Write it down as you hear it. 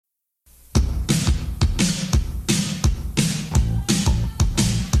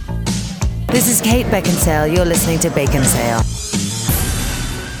This is Kate Beckinsale. You're listening to Bacon Sale.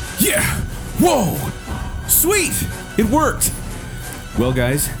 Yeah! Whoa! Sweet! It worked! Well,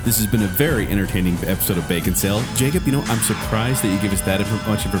 guys, this has been a very entertaining episode of Bacon Sale. Jacob, I'm surprised that you gave us that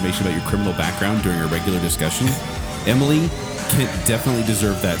much information about your criminal background during a regular discussion. Emily, Kent definitely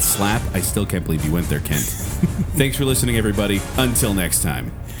deserved that slap. I still can't believe you went there, Kent. Thanks for listening, everybody. Until next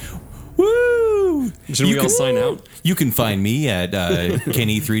time. Woo! Should we all sign out? You can find me at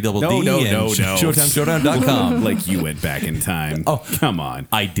Kenny3DD No. ShowtimeShowdown.com. Like you went back in time. Oh, come on.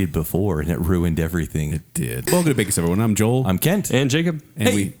 I did before, and it ruined everything. It did. Welcome to Bacon Sale, everyone. I'm Joel. I'm Kent. And Jacob. And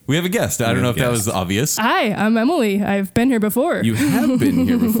hey, we have a guest. I don't know if that was obvious. Hi, I'm Emily. I've been here before. You have been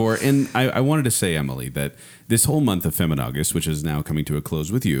here before. And I wanted to say, Emily, that this whole month of Feminaugust, which is now coming to a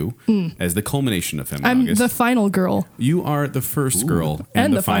close with you, as the culmination of Feminaugust. I'm the final girl. You are the first girl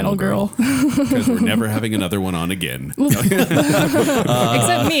and the final girl. Because we're never having another one on again.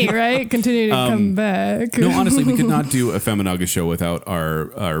 Except me, right? Continue to come back. No, honestly, we could not do a Feminaugust show without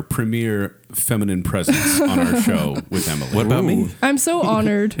our premier feminine presence on our show with Emily. What about me? I'm so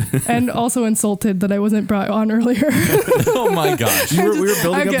honored and also insulted that I wasn't brought on earlier. Oh my gosh. We were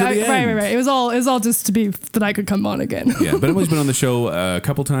building up to the end. Right. It was all just to be that I could come on again. Yeah, but Emily's been on the show a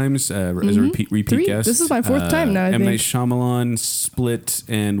couple times as a repeat guest. This is my fourth time now, I M. Night think. Shyamalan, Split,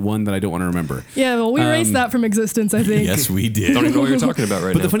 and one that I don't want to remember. Yeah, well, we erased that from existence, I think. Yes, we did. Don't even know what you're talking about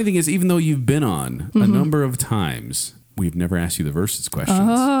right But now. the funny thing is, even though you've been on a number of times, we've never asked you the versus questions.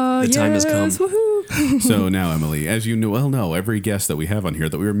 The time has come. Woohoo. So now, Emily, as you know, every guest that we have on here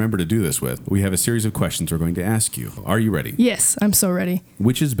that we remember to do this with, we have a series of questions we're going to ask you. Are you ready? Yes, I'm so ready.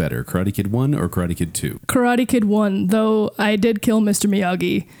 Which is better, Karate Kid 1 or Karate Kid 2? Karate Kid 1, though I did kill Mr.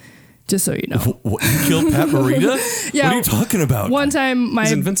 Miyagi, just so you know. What, you killed Pat Morita? Yeah. What are you talking about? One time,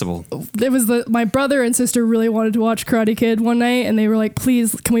 He's invincible. my brother and sister really wanted to watch Karate Kid one night, and they were like,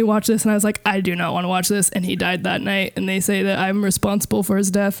 please, can we watch this? And I was like, I do not want to watch this. And he died that night, and they say that I'm responsible for his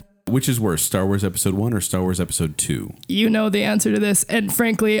death. Which is worse, Star Wars Episode 1 or Star Wars Episode 2? You know the answer to this, and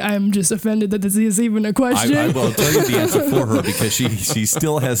frankly, I'm just offended that this is even a question. I will tell you the answer for her because she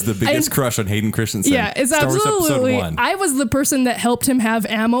still has the biggest crush on Hayden Christensen. Yeah, it's Star Wars absolutely. Episode 1. I was the person that helped him have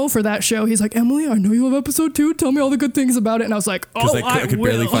ammo for that show. He's like, Emily, I know you love Episode 2. Tell me all the good things about it. And I was like, oh, I could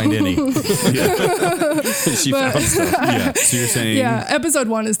barely find any. She found stuff. Yeah. So you're saying... Yeah, Episode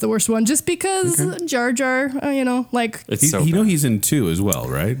 1 is the worst one, just because Jar Jar, It's so you know bad. he's in 2 as well,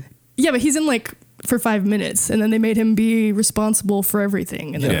 right? Yeah, but he's in for 5 minutes, and then they made him be responsible for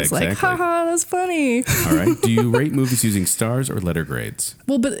everything. And Yeah, it was like, exactly. haha, that's funny. All right. Do you rate movies using stars or letter grades?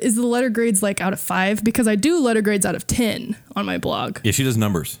 Well, but is the letter grades out of 5? Because I do letter grades out of 10 on my blog. Yeah, she does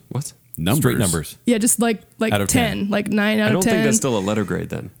numbers. What? Numbers. Straight numbers. Yeah, just like Out of 10, 10. like 9 out I of 10. don't think that's still a letter grade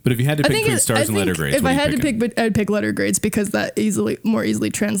then. But if you had to I pick think between stars and letter grades, if what I are you had to picking? pick, I'd pick letter grades because that more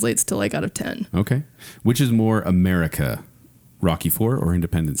easily translates to out of 10. Okay. Which is more America, Rocky 4 or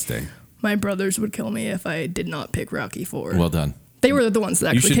Independence Day? My brothers would kill me if I did not pick Rocky 4. Well done. They were the ones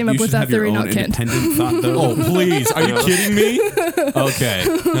that actually came up with that theory, not Kent. Independent thought, though. Oh, please. Are you kidding me?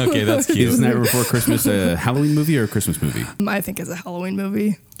 Okay, that's cute. Is Nightmare Before Christmas a Halloween movie or a Christmas movie? I think it's a Halloween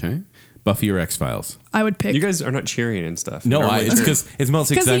movie. Okay. Buffy or X-Files? I would pick. You guys are not cheering and stuff. No, Normally it's cheer. because it's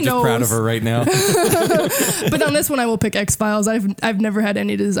mostly because 'Cause I'm he just proud of knows. her right now. But on this one, I will pick X-Files. I've never had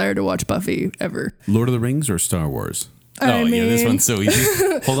any desire to watch Buffy ever. Lord of the Rings or Star Wars? I Yeah, this mean, one's so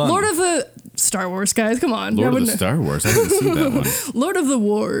easy. Hold on. Lord of the Star Wars, guys. Come on. Lord I of the wouldn't- Star Wars. I didn't see that one. Lord of the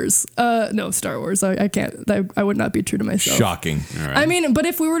Wars. No, Star Wars. I can't. I would not be true to myself. Shocking. All right. I mean, but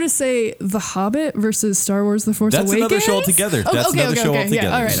if we were to say The Hobbit versus Star Wars: The Force That's Awakens, another show altogether. That's another show altogether.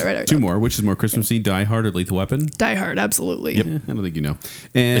 Yeah, all right. Two more. Which is more Christmassy, Die Hard or Lethal Weapon? Die Hard, absolutely. Yeah, I don't think you know.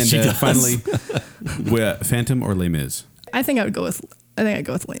 And She does. finally, Phantom or Les Mis? I think I'd go with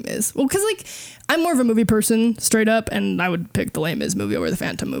Les Mis. Well, because I'm more of a movie person, straight up, and I would pick the Les Mis movie over the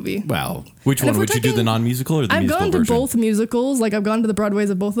Phantom movie. Well, Which And one? if we're Would you do the talking- non-musical or the I've musical gone to version? both musicals. I've gone to the Broadways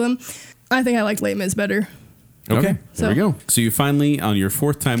of both of them. I think I liked Les Mis better. okay. So- There we go. So you finally, on your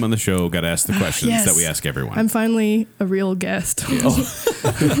 4th time on the show, got to ask the questions Yes. that we ask everyone. I'm finally a real guest.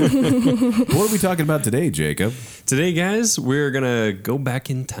 What are we talking about today, Jacob? Today, guys, we're going to go back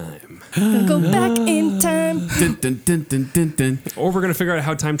in time. Go back in time. Dun, dun, dun, dun, dun, dun. Or we're going to figure out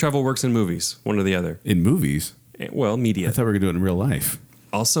how time travel works in movies, one or the other. In movies? Well, I media. thought we were going to do it in real life.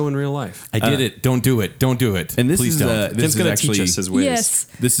 Also in real life. I did it. Don't do it. Don't do it. And this Please is don't. this Tim's is going to actually teach us his ways. Yes.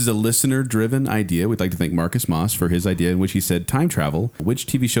 this is a listener-driven idea. We'd like to thank Marcus Moss for his idea in which he said time travel. Which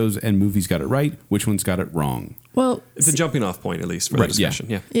TV shows and movies got it right? Which ones got it wrong? Well, It's a jumping off point, at least, for the Right, yeah. discussion.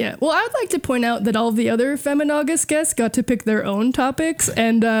 Yeah. yeah. Well, I would like to point out that all of the other Feminaugust guests got to pick their own topics.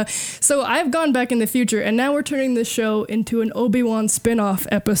 And so I've gone back in the future, and now we're turning this show into an Obi-Wan spin-off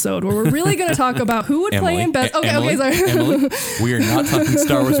episode where we're really going to talk about who would play in best. Emily, Okay, sorry. Emily, we are not talking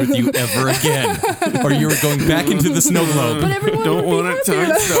Star Wars with you ever again. Or you are going back into the snow globe. But everyone Don't would be want to happy talk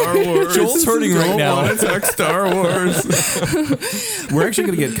with that. Star Wars. Joel's hurting right now. Don't want to talk Star Wars. We're actually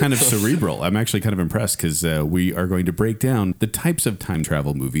going to get kind of cerebral. I'm actually kind of impressed because we are going to break down the types of time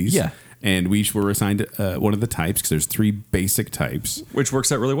travel movies. Yeah. And we were assigned one of the types because there's 3 basic types. Which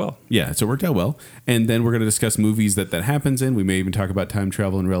works out really well. Yeah, so it worked out well. And then we're going to discuss movies that happens in. We may even talk about time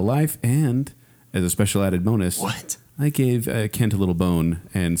travel in real life. And as a special added bonus, I gave Kent a little bone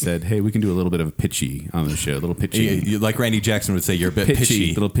and said, hey, we can do a little bit of pitchy on the show. A little pitchy. Like Randy Jackson would say, you're a bit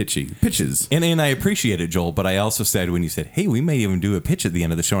pitchy. Little pitchy. Pitches. And I appreciate it, Joel, but I also said when you said, hey, we may even do a pitch at the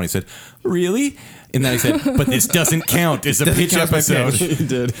end of the show, and I said, really? And then I said, but this doesn't count as a pitch count as my episode. pitch. You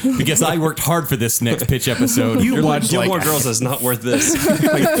did. Because I worked hard for this next pitch episode. You watched Gilmore like, Girls is not worth this.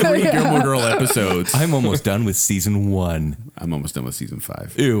 like 3 Gilmore Girl episodes. I'm almost done with season 1. I'm almost done with season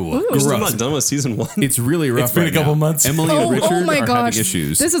 5. Ew. We're still Gross. not done with season 1. It's really rough. It's been right a couple now. months. Emily and Richard Oh my are gosh. having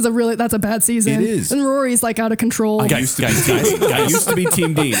issues. This is that's a bad season. It is. And Rory's like out of control. I used to be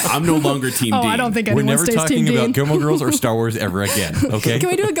Team Dean. I'm no longer Team Dean. I don't think We're anyone never stays talking Team about Dean. Gilmore Girls or Star Wars ever again, okay? Can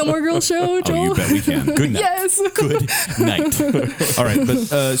we do a Gilmore Girls show, Joel? Oh, you bet we can. Good night. Yes. Good night. All right,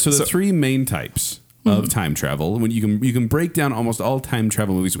 but so the 3 main types of time travel. When you can break down almost all time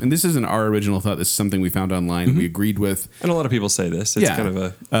travel movies, and this isn't our original thought. This is something we found online. We agreed with. And a lot of people say this. It's kind of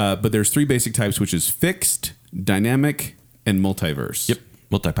a... but there's 3 basic types, which is fixed, dynamic, and multiverse. Yep.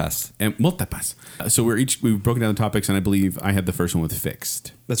 Multipass. And multipass. So we've broken down the topics, and I believe I had the first one with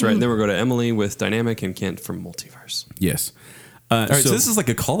fixed. That's right. And then we'll go to Emily with Dynamic and Kent from Multiverse. Yes. All right, so this is like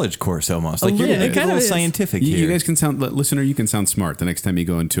a college course almost. Like little you're bit. getting It a kind little of is. scientific You here. guys can listener, you can sound smart the next time you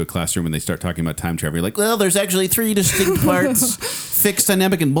go into a classroom and they start talking about time travel. You're like, well, there's actually 3 distinct parts: fixed,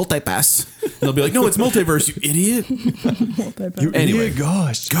 dynamic, and multipass. And they'll be like, no, it's multiverse, you idiot. Anyway,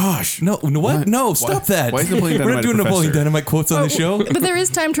 gosh. No, what? No, stop that. Why is Napoleon We're not Dynamite doing a Napoleon professor? Dynamite quotes on the show. But there is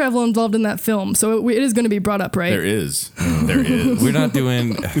time travel involved in that film, so it is going to be brought up, right? There is. There is. We're not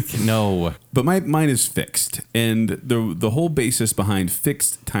doing... No. But mine is fixed. And the whole basis behind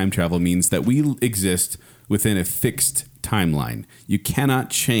fixed time travel means that we exist within a fixed timeline. You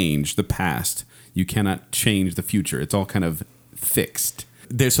cannot change the past. You cannot change the future. It's all kind of fixed.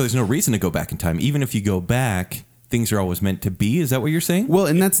 So there's no reason to go back in time. Even if you go back, things are always meant to be. Is that what you're saying? Well,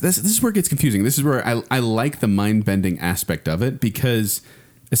 and this is where it gets confusing. This is where I like the mind-bending aspect of it, because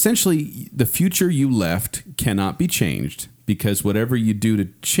essentially the future you left cannot be changed, because whatever you do to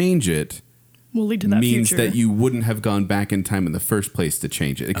change it Will lead to that means future. that you wouldn't have gone back in time in the first place to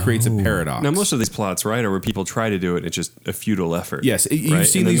change it. It creates a paradox. Now, most of these plots, right, are where people try to do it. It's just a futile effort. Yes, you've right?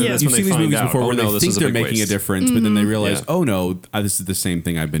 seen And these. then that's You've when seen they these find movies out, before oh, where no, they this think was a they're big making a waste. difference, but then they realize, Yeah. oh no, this is the same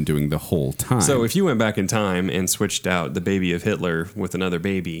thing I've been doing the whole time. So if you went back in time and switched out the baby of Hitler with another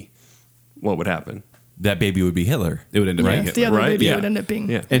baby, what would happen? That baby would be Hitler. it would end up being the Hitler. other right? baby Yeah. would end up being.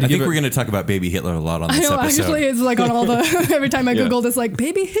 Yeah. And I to give think it- we're going to talk about baby Hitler a lot on I this know, episode. actually, it's like on all the. Every time I Yeah. Googled, it's like,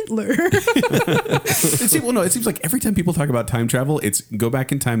 baby Hitler. it seems like every time people talk about time travel, it's go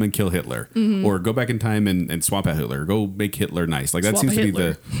back in time and kill Hitler, or go back in time and swap out Hitler, or go make Hitler nice. Like that Swap seems to be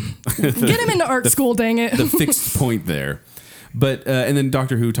Hitler. the Get him into art school, dang it. the fixed point there. But and then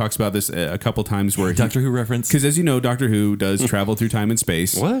Doctor Who talks about this a couple times where Doctor Who reference. because as you know, Doctor Who does travel through time and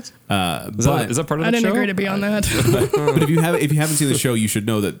space. What? Is that part of the I didn't show? agree to be on that. But if you haven't seen the show, you should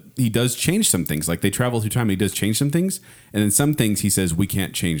know that he does change some things. Like they travel through time, and he does change some things, and then some things he says we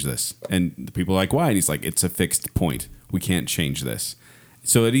can't change this, and the people are like, why? And he's like, it's a fixed point. We can't change this.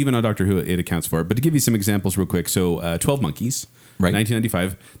 So even on Doctor Who, it accounts for it. But to give you some examples real quick, so 12 Monkeys, Right.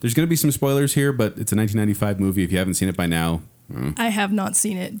 1995. There's going to be some spoilers here, but it's a 1995 movie. If you haven't seen it by now, I have not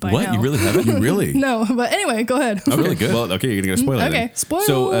seen it by What? now. You really haven't? you really. No, but anyway, go ahead. Okay. Really good. Well, okay, you're gonna get a spoiler. Okay, then. spoilers.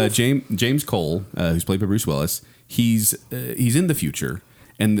 So James Cole, who's played by Bruce Willis, he's in the future,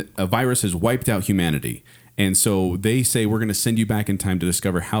 and a virus has wiped out humanity. And so they say we're going to send you back in time to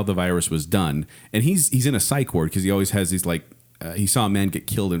discover how the virus was done. And he's in a psych ward because he always has these like he saw a man get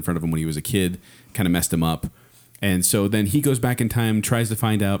killed in front of him when he was a kid, kind of messed him up. And so then he goes back in time, tries to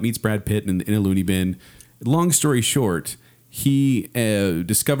find out, meets Brad Pitt in a loony bin. Long story short, he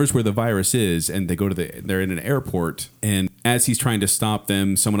discovers where the virus is, and they're in an airport. And as he's trying to stop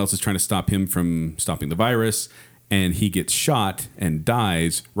them, someone else is trying to stop him from stopping the virus. And he gets shot and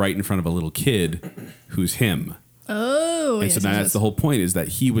dies right in front of a little kid who's him. Oh, And yes, so that's yes. the whole point, is that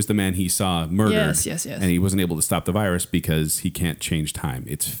he was the man he saw murdered. Yes. And he wasn't able to stop the virus because he can't change time.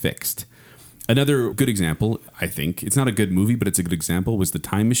 It's fixed. Another good example, I think, it's not a good movie, but it's a good example, was The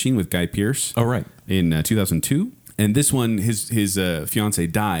Time Machine with Guy Pearce. Oh, right. In 2002. And this one, his fiance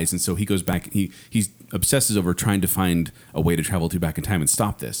dies, and so he goes back. He obsesses over trying to find a way to travel back in time and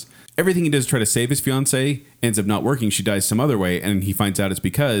stop this. Everything he does to try to save his fiance ends up not working. She dies some other way, and he finds out it's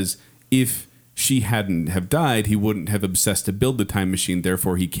because if she hadn't have died, he wouldn't have obsessed to build the time machine.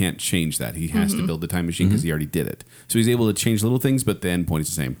 Therefore, he can't change that. He has to build the time machine because he already did it. So he's able to change little things, but the end point is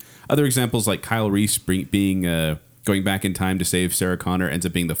the same. Other examples like Kyle Reese being going back in time to save Sarah Connor, ends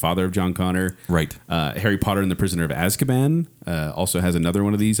up being the father of John Connor. Right. Harry Potter and the Prisoner of Azkaban also has another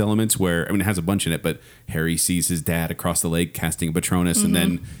one of these elements where, I mean, it has a bunch in it, but Harry sees his dad across the lake casting a Patronus, and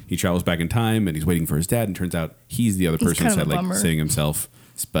then he travels back in time and he's waiting for his dad, and turns out he's the other person who said, like, saving himself.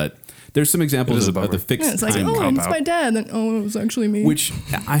 But there's some examples of the fixed it's like, time. oh, it's my dad. Then, oh, it was actually me. Which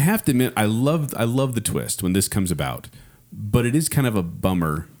I have to admit, I love the twist when this comes about. But it is kind of a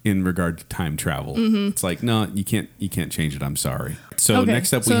bummer in regard to time travel. It's like, no, you can't change it. I'm sorry. So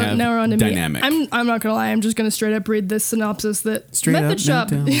next up we have now we're on to Dynamic. Me. I'm not gonna lie. I'm just gonna straight up read this synopsis that Straight up,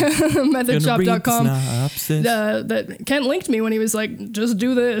 MethodShop.com Synopsis. that Kent linked me when he was like, just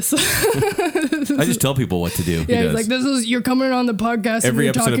do this. I just tell people what to do. Yeah, he's like, you're coming on the podcast. Every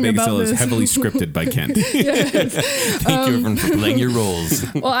and you're episode of talking Big about Cell is this. heavily scripted by Kent. Thank you everyone for playing your roles.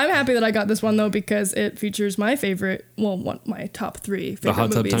 Well, I'm happy that I got this one though because it features my favorite, my top 3 favorite The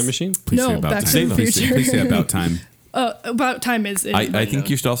Hot Tub movies. Time Machine? Please say No, About Back Time. to the Future. Please say About Time. About Time is. I think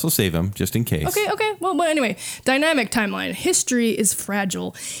you should also save them just in case. Okay. Well, anyway, dynamic timeline. History is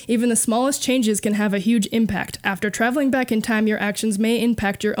fragile. Even the smallest changes can have a huge impact. After traveling back in time, your actions may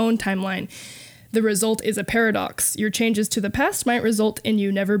impact your own timeline. The result is a paradox. Your changes to the past might result in you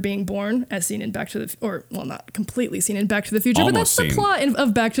never being born, as seen in Back to the... Or, well, not completely seen in Back to the Future, but that's Almost the plot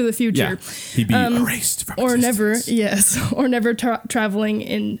of Back to the Future. Yeah, he'd be erased from Or never, existence. or never traveling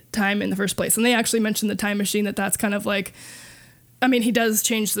in time in the first place. And they actually mentioned the time machine, that's kind of like... I mean, he does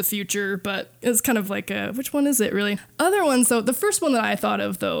change the future, but it's kind of like which one is it, really? Other ones, though, the first one that I thought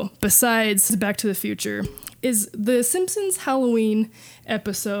of, though, besides Back to the Future, is the Simpsons Halloween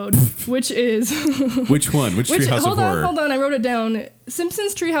episode, which is... Which one? Which Treehouse of Horror? Hold on, I wrote it down.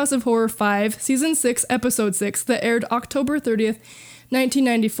 Simpsons Treehouse of Horror 5, Season 6, Episode 6, that aired October 30th,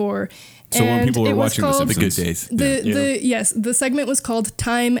 1994. So when people were watching The Simpsons. The good days. The segment was called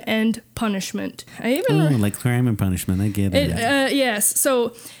Time and Punishment. I even... like crime and punishment. I get it. Yes.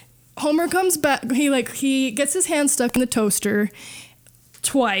 So Homer comes back. He gets his hand stuck in the toaster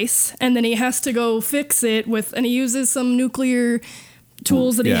twice, and then he has to go fix it and he uses some nuclear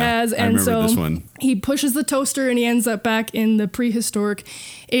tools that he has, and remember this one. He pushes the toaster and he ends up back in the prehistoric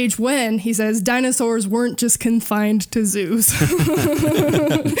age when he says dinosaurs weren't just confined to zoos.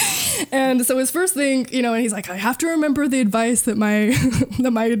 And so his first thing, and he's like, I have to remember the advice that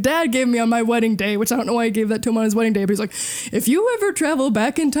my dad gave me on my wedding day, which I don't know why he gave that to him on his wedding day, but he's like, if you ever travel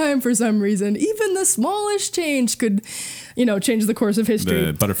back in time for some reason, even the smallest change could, change the course of history.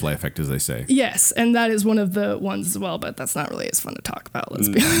 The butterfly effect, as they say. Yes, and that is one of the ones as well, but that's not really as fun to talk about. Let's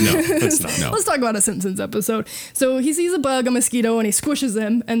be honest. No, it's not. No. Let's talk about a Simpsons episode. So he sees a bug, a mosquito, and he squishes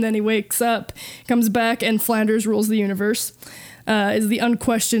him, and then he wakes up, comes back, and Flanders rules the universe. Is the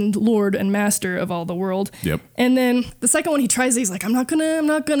unquestioned lord and master of all the world. Yep. And then the second one, he tries it, he's like, I'm not gonna,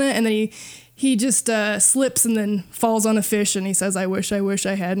 and then he just slips and then falls on a fish, and he says, I wish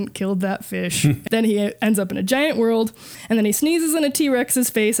I hadn't killed that fish. Then he ends up in a giant world, and then he sneezes in a T-Rex's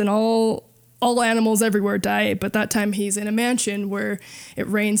face, and all animals everywhere die, but that time he's in a mansion where it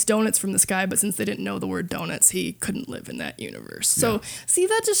rains donuts from the sky, but since they didn't know the word donuts, he couldn't live in that universe. Yeah. So, see,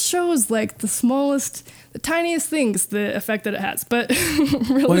 that just shows, like, the tiniest things, the effect that it has. But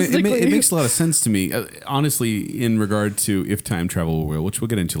realistically... Well, it makes a lot of sense to me, honestly, in regard to if time travel will, which we'll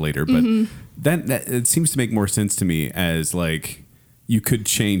get into later, but that it seems to make more sense to me as, like... You could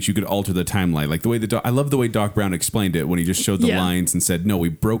alter the timeline. Like the way I love the way Doc Brown explained it when he just showed the lines and said, no,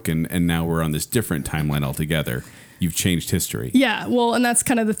 we've broken and now we're on this different timeline altogether. You've changed history. Yeah. Well, and that's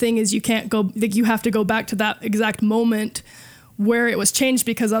kind of the thing is you have to go back to that exact moment where it was changed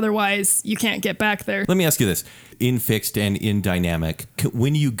because otherwise you can't get back there. Let me ask you this. In Fixed and in Dynamic,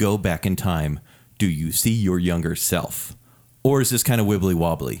 when you go back in time, do you see your younger self? Or is this kind of wibbly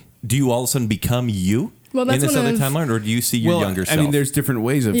wobbly? Do you all of a sudden become you? Well, that's in this other timeline, or do you see your younger self? I mean, there's different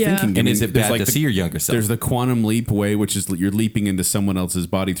ways of thinking. And is it bad to see your younger self? There's the quantum leap way, which is you're leaping into someone else's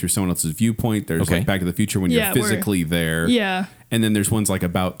body through someone else's viewpoint. There's like Back to the Future when you're physically there. Yeah. And then there's ones like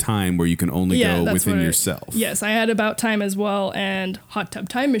About Time where you can only go that's within what yourself. Yes, I had About Time as well, and Hot Tub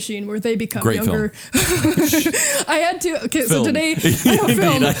Time Machine where they become Great younger. I had to. Okay, so today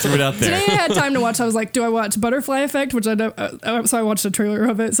I threw it out there. Today I had time to watch. I was like, do I watch Butterfly Effect? Which so I watched a trailer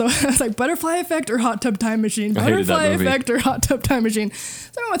of it. So I was like, Butterfly Effect or Hot Tub Time Machine? I hated that Butterfly movie. Effect or Hot Tub Time Machine?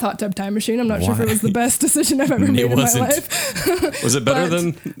 So I went with Hot Tub Time Machine. I'm not sure if it was the best decision I've ever made in my life. Was it better But-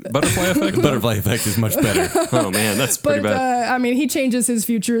 than Butterfly Effect? Butterfly Effect is much better. Oh man, that's pretty But bad. I mean, he changes his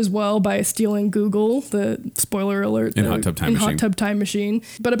future as well by stealing Google. The spoiler alert In there, Hot Tub Time in Machine. Hot Tub Time Machine.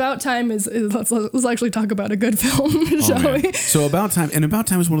 But About Time is let's actually talk about a good film, shall man. we? So About Time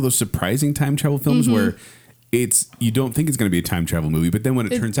is one of those surprising time travel films where you don't think it's going to be a time travel movie, but then when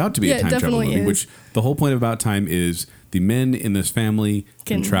it turns out to be yeah, a it time travel definitely movie, is. which the whole point of About Time is the men in this family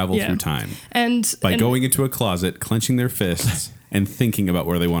can travel yeah. through time And by going into a closet, clenching their fists, and thinking about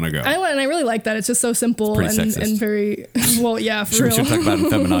where they want to go. I really like that. It's just so simple It's pretty and, sexist. and very well, yeah, for We real. should talk about it in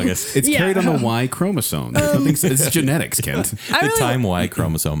Feminaugust. It's Yeah. carried on the Y chromosome. There's nothing, it's genetics, Kent. The time Y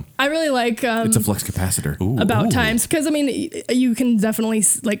chromosome. I really like It's a flux capacitor. About Times because I mean you can definitely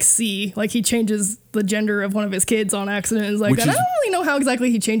like see like he changes the gender of one of his kids on accident. It's like, Which and I is- don't really know how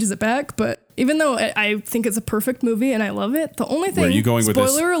exactly he changes it back, but even though I think it's a perfect movie and I love it, the only thing Where are you going with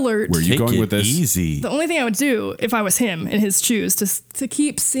this? spoiler alert. Where are you Take going it with this? easy. The only thing I would do if I was him in his shoes to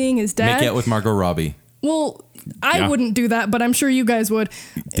keep seeing his dad. Make out with Margot Robbie. Well, I Yeah. wouldn't do that, but I'm sure you guys would.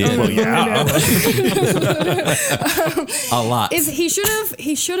 Did. Well, yeah. A lot. He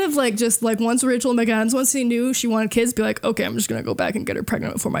should have like just like once Rachel McAdams, once he knew she wanted kids, be like, okay, I'm just gonna go back and get her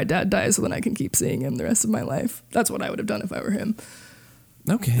pregnant before my dad dies, so then I can keep seeing him the rest of my life. That's what I would have done if I were him.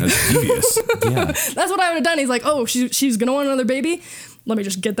 Okay. That's devious. Yeah. That's what I would have done. He's like, oh, she's gonna want another baby. Let me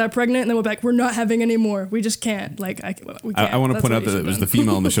just get that pregnant, and then we're back. We're not having any more. We just can't. Like, we can't. I want to That's point what out he that it should've was the done.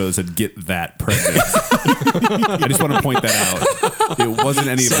 female on the show that said, "Get that pregnant." I just want to point that out. It wasn't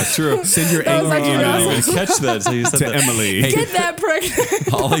any of us. True. Send your That was angry actually I emails didn't even catch that. So you said to that. Emily. Hey, Get that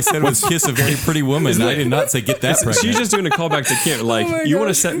pregnant. all I said was kiss a very pretty woman. I did not say get that pregnant. She's just doing a callback to Kent. Like, Oh my you want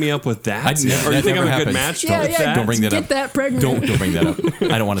to gosh. set me up with that? I'd never- Or you that think I'm a never good happens. match Yeah, with yeah. that? Don't bring that Get up. that pregnant. Don't bring that up.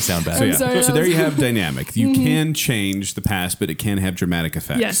 I don't want to sound bad. So, yeah. sorry, So that there was- you have dynamic. You can change the past, but it can have dramatic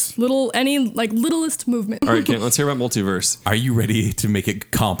effects. Yes, littlest movement. All right, Kent, let's hear about multiverse. Are you ready to make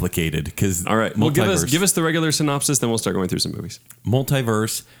it complicated? Because All right, well, give us the regular synopsis, then we'll start going through some movies.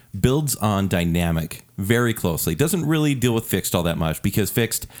 Multiverse builds on dynamic very closely. Doesn't really deal with fixed all that much because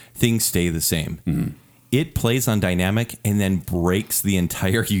fixed things stay the same. It plays on dynamic and then breaks the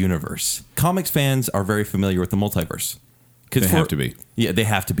entire universe. Comics fans are very familiar with the multiverse. They have to be. Yeah, they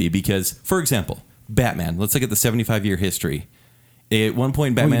have to be because, for example, Batman. Let's look at the 75-year history. At one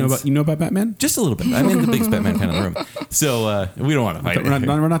point, Oh, Batman. you know about Batman? Just a little bit. I'm in the biggest Batman fan in the room. So we don't want to fight.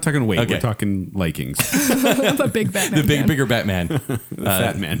 We're not talking weight. Okay. We're talking likings. I'm a big Batman. The fan. bigger Batman.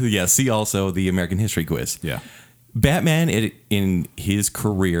 Fat man. Yeah, see also the American History Quiz. Yeah. Batman in his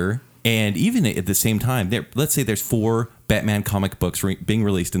career, and even at the same time, let's say there's 4 Batman comic books being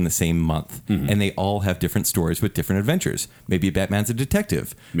released in the same month, and they all have different stories with different adventures. Maybe Batman's a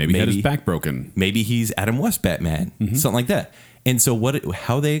detective. Maybe he had his back broken. Maybe he's Adam West Batman, something like that. And so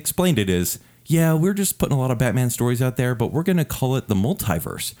how they explained it is, yeah, we're just putting a lot of Batman stories out there, but we're going to call it the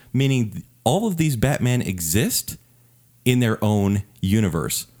multiverse, meaning all of these Batman exist in their own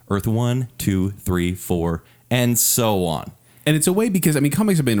universe. Earth 1, 2, 3, 4, and so on. And it's a way because, I mean,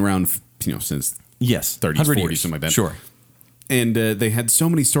 comics have been around, since Yes, 30s, 100 40s, years. something like that. Sure. And they had so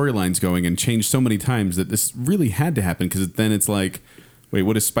many storylines going and changed so many times that this really had to happen because then it's like, wait,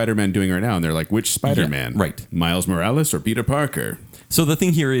 what is Spider-Man doing right now? And they're like, which Spider-Man? Yeah, right. Miles Morales or Peter Parker? So the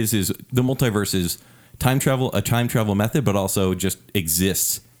thing here is the multiverse is a time travel method, but also just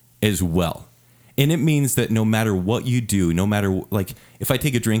exists as well. And it means that no matter what you do, no matter, like, if I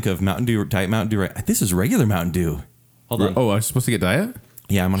take a drink of Mountain Dew, Diet Mountain Dew, right, this is regular Mountain Dew. Hold on. Oh, I was supposed to get diet?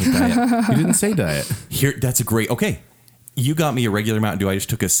 Yeah, I'm on a diet. You didn't say diet. Here, that's a great, okay. You got me a regular Mountain Dew. I just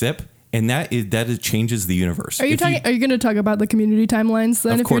took a sip. And that changes the universe. Are you going to talk about the community timelines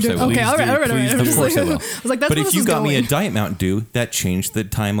then? Of course I will. Okay, Please all right, do. all right. Please I'm do. just Of course I like- will. I was like, that's But where if this you is got me a going. Diet Mountain Dew, that changed the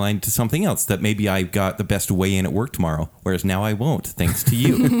timeline to something else. That maybe I got the best weigh in at work tomorrow, whereas now I won't, thanks to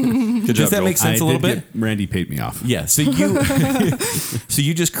you. Good Does job, that Joel. make sense a little bit? Randy paid me off. Yeah. So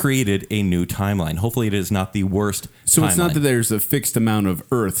you just created a new timeline. Hopefully, it is not the worst. So it's not timeline. that there's a fixed amount of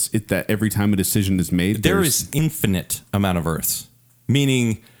Earths. It's that every time a decision is made, There there's- is infinite amount of Earths,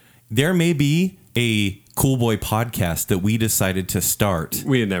 meaning there may be a Cool Boy podcast that we decided to start.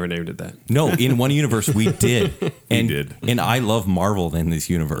 We had never named it that. No, in one universe we did. And, did. And I love Marvel in this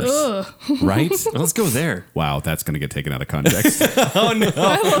universe. Right? Well, let's go there. Wow, that's going to get taken out of context. Oh no.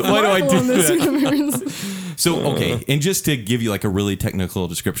 I love Why do I Marvel do in this that? universe. So, okay, and just to give you like a really technical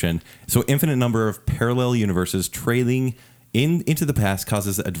description, so infinite number of parallel universes trailing into the past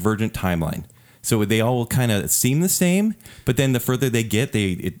causes a divergent timeline. So they all kind of seem the same, but then the further they get,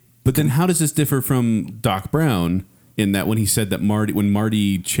 But then how does this differ from Doc Brown in that when he said that when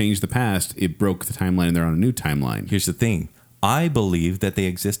Marty changed the past, it broke the timeline and they're on a new timeline? Here's the thing. I believe that they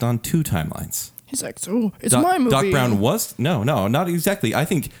exist on 2 timelines. He's like, so it's my movie. Doc Brown was no, not exactly. I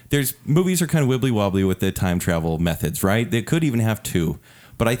think movies are kind of wibbly wobbly with the time travel methods, right? They could even have 2,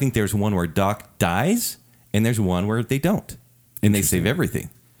 but I think there's one where Doc dies and there's one where they don't, and they save everything.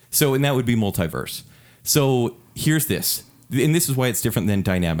 So, and that would be multiverse. So here's this, and this is why it's different than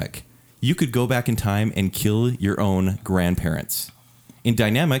dynamic. You could go back in time and kill your own grandparents. In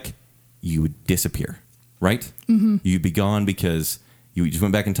dynamic, you would disappear, right? Mm-hmm. You'd be gone because you just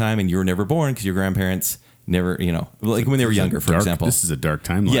went back in time and you were never born because your grandparents never, like when they were younger, for example. This is a dark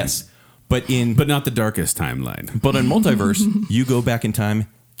timeline. Yes. But not the darkest timeline. But in multiverse, you go back in time,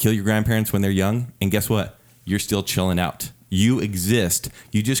 kill your grandparents when they're young, and guess what? You're still chilling out. You exist.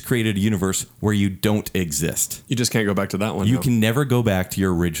 You just created a universe where you don't exist. You just can't go back to that one. You can never go back to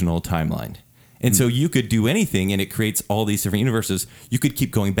your original timeline. And so you could do anything, and it creates all these different universes. You could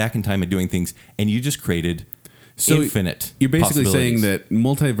keep going back in time and doing things, and you just created infinite. You're basically saying possibilities. that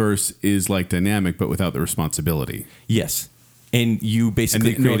multiverse is like dynamic, but without the responsibility. Yes. And you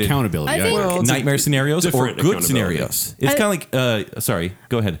basically no created accountability. I think- Well, it's nightmare scenarios or different good accountability. scenarios. It's kind of like, sorry,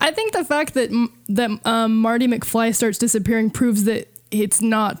 go ahead. I think the fact that Marty McFly starts disappearing proves that it's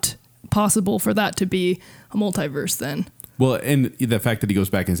not possible for that to be a multiverse then. Well, and the fact that he goes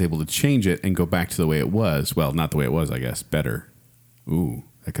back and is able to change it and go back to the way it was. Well, not the way it was, I guess. Better. Ooh,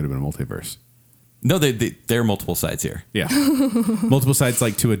 that could have been a multiverse. No, there are multiple sides here. Yeah. Multiple sides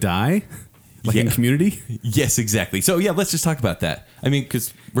like to a die? Like in Community? Yes, exactly. So, yeah, let's just talk about that. I mean,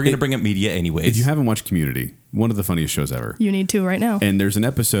 because we're going to bring up media anyways. If you haven't watched Community, one of the funniest shows ever. You need to right now. And there's an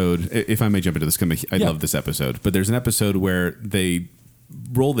episode, if I may jump into this, I love this episode, but there's an episode where they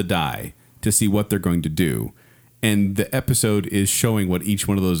roll the die to see what they're going to do. And the episode is showing what each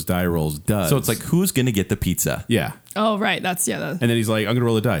one of those die rolls does. So it's like, who's going to get the pizza? Yeah. Oh, right. That's. And then he's like, I'm going to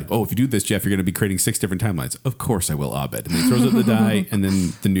roll a die. Oh, if you do this, Jeff, you're going to be creating 6 different timelines. Of course I will, Abed. And then he throws up the die, and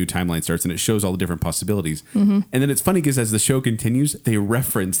then the new timeline starts, and it shows all the different possibilities. Mm-hmm. And then it's funny because as the show continues, they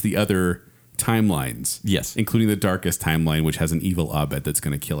reference the other timelines. Yes. Including the darkest timeline, which has an evil Abed that's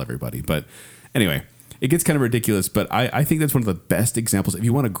going to kill everybody. But anyway, it gets kind of ridiculous, but I think that's one of the best examples. If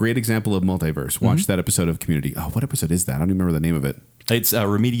you want a great example of multiverse, watch that episode of Community. Oh, what episode is that? I don't even remember the name of it. It's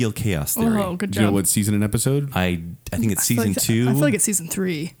Remedial Chaos Theory. Oh, good Do you know job. what season and episode? I think it's season 2. I feel like it's season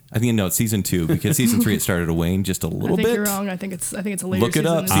 3. I think no, it's season 2 because season 3 it started to wane just a little I think bit. you're wrong. I think it's a later Look it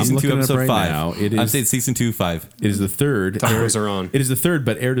up. season. Season 2, looking it up episode right 5. now. It is- I'm saying season 2, 5. It is the third. Timers are on. It is the third,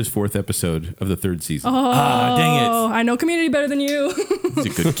 but aired as 4th episode of the 3rd season. Dang Oh, I know Community better than you. it!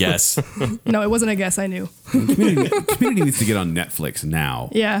 It's a good guess. No, it wasn't a guess. I knew. Community needs to get on Netflix now.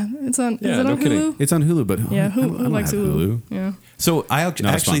 Yeah, it's on. Yeah, is it no on kidding. Hulu? It's on Hulu, but Yeah, I who don't likes have Hulu? Yeah. So I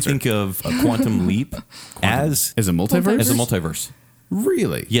actually sponsor. think of a Quantum Leap as As a multiverse? a multiverse.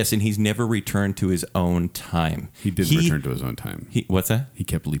 Really? Yes, and he's never returned to his own time. He didn't return to his own time. What's that? He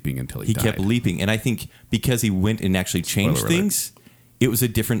kept leaping until he He died. kept leaping, and I think because he went and actually changed Spoiler alert. things, it was a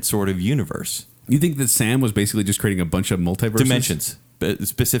different sort of universe. You think that Sam was basically just creating a bunch of multiverses? Dimensions, but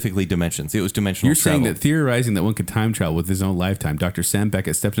specifically dimensions. It was dimensional You're travel. saying that theorizing that one could time travel with his own lifetime, Dr. Sam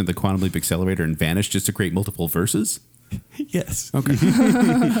Beckett stepped into the quantum leap accelerator and vanished just to create multiple verses? Yes. Okay.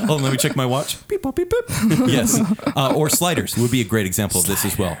 Oh, let me check my watch. Beep, bop, beep, beep. Yes. Or Sliders would be a great example of this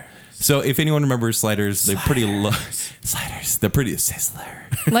as well. So if anyone remembers Sliders, they're pretty low. Sliders. They're pretty sizzler.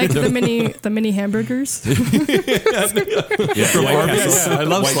 Like the mini hamburgers. From Arby's. I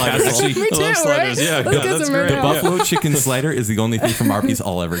love sliders. Actually, Me I love too, sliders. right? Yeah, Those guys that's are great. murder. The buffalo chicken slider is the only thing from Arby's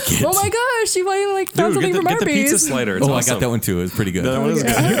I'll ever get. Oh my gosh, you finally found Dude, something from get the pizza Arby's. slider. It's Oh, awesome. I got that one too. It was pretty good. That one is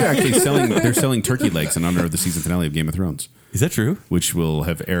good. I hear they're actually selling turkey legs in honor of the season finale of Game of Thrones, Is that true? which will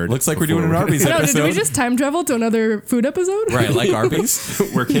have aired. Looks like we're doing an Arby's No, episode. did we just time travel to another food episode? Right, like Arby's.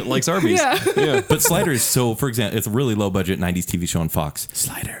 Where Kent likes Arby's. Yeah. But Sliders, so for example, it's a really low budget 90s TV show on Fox.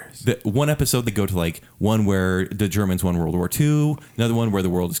 Sliders. The one episode they go to like one where the Germans won World War II, another one where the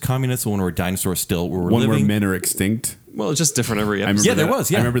world is communist, one where dinosaurs still were One living. where men are extinct. Well, it's just different every I episode. remember Yeah, there that.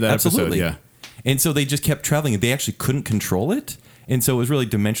 was. Yeah, I remember that absolutely. episode. Yeah. And so they just kept traveling, and they actually couldn't control it. And so it was really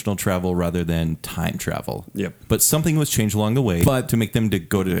dimensional travel rather than time travel. Yep. But something was changed along the way But to make them to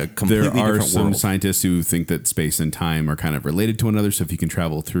go to a completely There are different some world. scientists who think that space and time are kind of related to one another. So if you can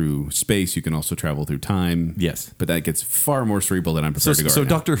travel through space, you can also travel through time. Yes. But that gets far more cerebral than I'm So, prepared to go so right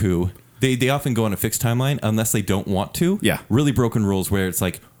now. Doctor Who, they often go on a fixed timeline unless they don't want to. Yeah. Really broken rules where it's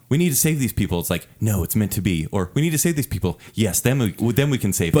like, we need to save these people. It's like, no, it's meant to be. Or we need to save these people. Yes, then we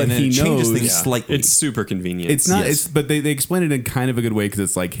can save. But and then he it changes knows- things slightly. It's super convenient. It's not. Yes. But they explain it in kind of a good way because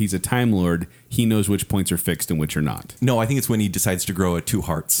it's like he's a Time Lord. He knows which points are fixed and which are not. No, I think it's when he decides to grow 2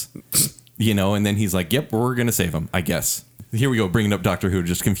 hearts. And then he's like, yep, we're going to save him, I guess. Here we go, bringing up Doctor Who to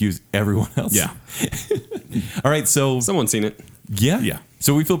just confuse everyone else. Yeah. All right, so... Someone's seen it. Yeah.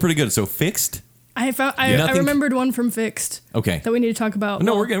 So we feel pretty good. So Fixed? I Nothing- remembered one from Fixed. Okay. That we need to talk about.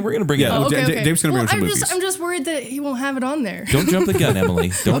 No, we're gonna bring it Yeah. up. Oh, okay, Dave's okay. Dave's gonna bring some movies. I'm just worried that he won't have it on there. Don't jump the gun,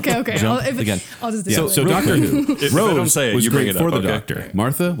 Emily. Don't Okay. jump the gun. I'll just do So, it. so Doctor Who. If I don't say it, was you bring great it for up, the okay? Doctor.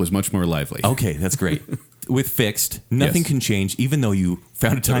 Martha was much more lively. Okay, that's great. With Fixed, nothing Yes. can change, even though you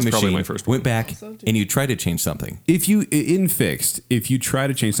found a time was probably machine, my first one. went back, and you tried to change something. If you if you try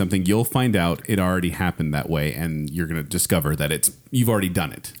to change something, you'll find out it already happened that way, and you're going to discover that you've already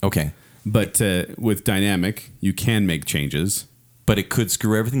done it. Okay. But with dynamic, you can make changes. But it could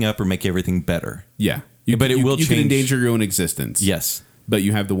screw everything up or make everything better. Yeah, But it will You can change- endanger your own existence. Yes. But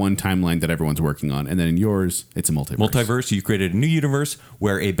you have the one timeline that everyone's working on, and then in yours, it's a multiverse. Multiverse, you created a new universe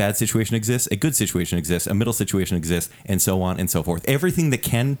where a bad situation exists, a good situation exists, a middle situation exists, and so on and so forth. Everything that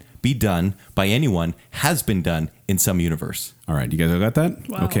can be done by anyone has been done in some universe. All right, you guys all got that?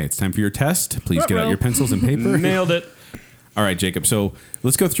 Wow. Okay, it's time for your test. Please get out Ruh-roh. your pencils and paper. Nailed it. All right, Jacob. So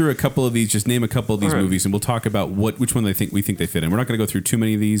let's go through a couple of these. Just name a couple of these All right. movies, and we'll talk about which one we think they fit in. We're not going to go through too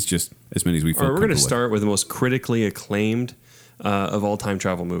many of these, just as many as we feel. All right, we're going to comfortable start with the most critically acclaimed of all time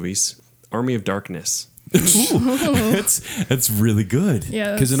travel movies, Army of Darkness. That's really good.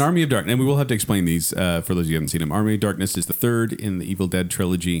 Yeah. Because in Army of Darkness, and we will have to explain these for those of you who haven't seen them. Army of Darkness is the third in the Evil Dead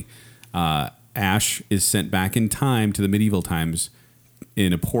trilogy. Ash is sent back in time to the medieval times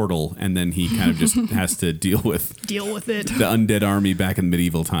in a portal, and then he kind of just has to deal with it. the undead army back in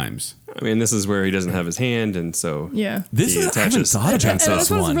medieval times. I mean, this is where he doesn't have his hand, and so Yeah. This He is, I haven't attaches- thought about And this this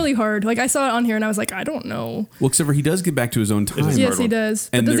one's one. really hard. Like I saw it on here and I was like, I don't know. Well, except for he does get back to his own time. is Yes, hard he one. does.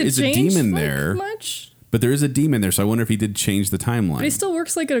 And but does there it is a change, demon like, there. much? But there is a demon there, so I wonder if he did change the timeline. But he still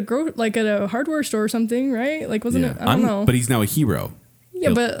works like at a hardware store or something, right? Like wasn't it? I don't know. But he's now a hero. yeah,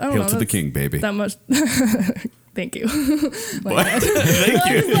 but I don't Hail know. to the that's king, baby. That much. Thank you. Thank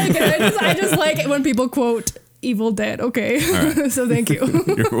you. I just like it when people quote Evil Dead. Okay. right. So thank you.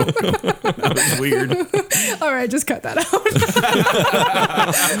 You're welcome. That was weird. All right, just cut that out.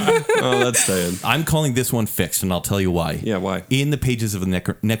 oh, that's staying. I'm calling this one Fixed, and I'll tell you why. Yeah, why? In the pages of the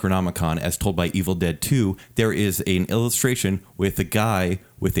Necronomicon, as told by Evil Dead 2, there is an illustration with a guy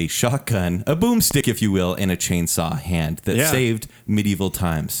with a shotgun, a boomstick, if you will, and a chainsaw hand that Yeah. saved medieval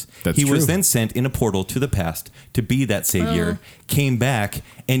times. That's he was true. then sent in a portal to the past to be that savior, came back,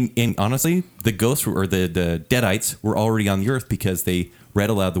 and honestly, the ghosts or the Deadites were already on the earth because they read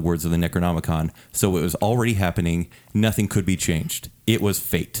aloud the words of the Necronomicon. So it was already happening. Nothing could be changed. It was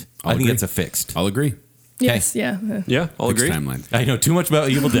fate. I think agree. that's a Fixed. I'll agree. Yes. Yeah. Yeah, I'll Fixed agree. timeline. I know too much about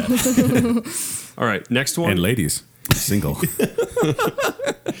Evil Dead. All right, next one And ladies, single.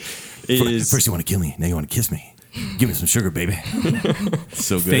 is First you want to kill me, now you want to kiss me. Give me some sugar, baby.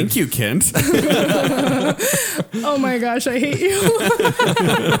 So good. Thank you, Kent. Oh my gosh, I hate you.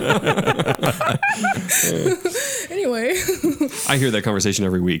 Anyway. I hear that conversation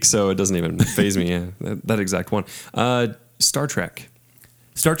every week, so it doesn't even faze me. Yeah, that exact one. Star Trek.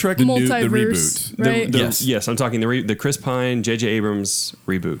 Star Trek. Multiverse, reboot. right? Yes, I'm talking the Chris Pine, J.J. Abrams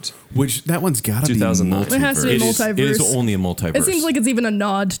reboot. Which that one's got to be 2009. multiverse. It has to be It is multiverse. only a multiverse. It seems like it's even a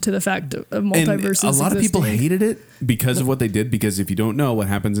nod to the fact of And multiverses. a lot of people existing. hated it because of what they did. Because if you don't know what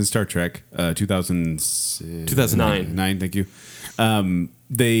happens in Star Trek, 2009. 9, thank you.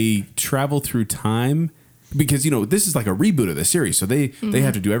 They travel through time because this is like a reboot of the series, so they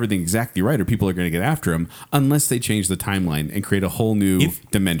have to do everything exactly right, or people are going to get after them unless they change the timeline and create a whole new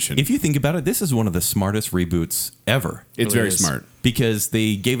dimension. If you think about it, this is one of the smartest reboots ever. It's really very is. smart. Because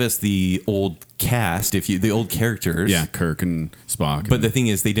they gave us the old cast, the old characters. Yeah, Kirk and Spock. But the thing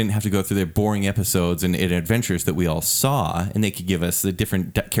is, they didn't have to go through their boring episodes and adventures that we all saw, and they could give us the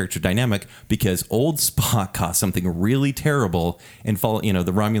different character dynamic because old Spock caused something really terrible and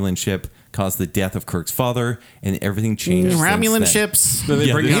the Romulan ship caused the death of Kirk's father, and everything changed. Romulan since then. ships. Then they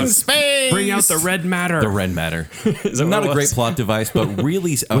Yeah, bring in out space. Bring out the red matter. The red matter. Is that Not what a it great was? plot device, but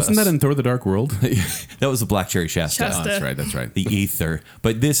really... Wasn't that in Thor: The Dark World? that was the Black Cherry Shasta. Shasta. Oh, that's right. That's right. The ether.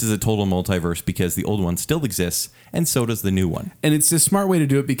 But this is a total multiverse because the old one still exists, and so does the new one. And it's a smart way to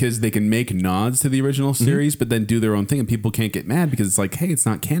do it because they can make nods to the original series, but then do their own thing, and people can't get mad because it's like, hey, it's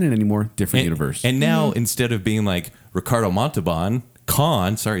not canon anymore. Different universe. And now, instead of being like Ricardo Montalban,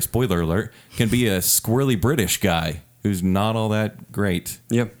 Khan, sorry, spoiler alert, can be a squirrely British guy. who's not all that great.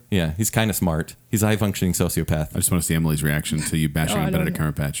 Yep. Yeah, he's kind of smart. He's a high-functioning sociopath. I just want to see Emily's reaction to you bashing Oh, I on don't Benedict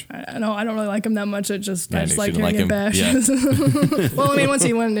know. Cumberbatch. I don't really like him that much. I just Yeah, like you hearing shouldn't him like bash. him. Well, I mean, once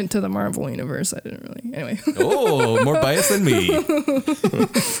he went into the Marvel universe, I didn't really. Anyway. Oh, more biased than me.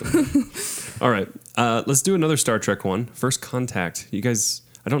 All right. Let's do another Star Trek one. First Contact. You guys,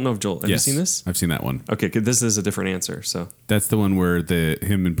 I don't know if Joel, have you seen this? I've seen that one. Okay, 'cause this is a different answer. So That's the one where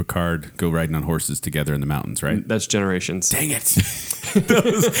him and Picard go riding on horses together in the mountains, right? that's Generations. Dang it.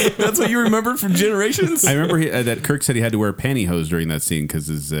 That's what you remembered from Generations? I remember that Kirk said he had to wear pantyhose during that scene because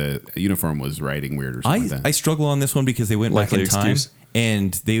his uniform was riding weird or something like that. I struggle on this one because they went Likely back in time excuse.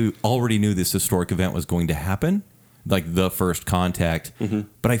 and they already knew this historic event was going to happen, like the First Contact.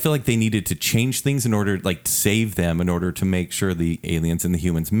 But I feel like they needed to change things in order, like, to save them in order to make sure the aliens and the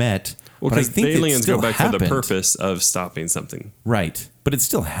humans met. Well, but I because think the it aliens still go back happened. for the purpose of stopping something. Right. But it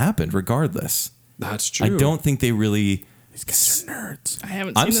still happened regardless. That's true. I don't think they really... These guys are nerds. I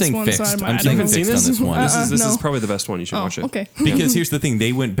haven't I'm seen saying this one, fixed. so I'm I saying don't haven't seen know. fixed on this? this one. This is No. probably the best one. You should watch it. Okay. Because here's the thing.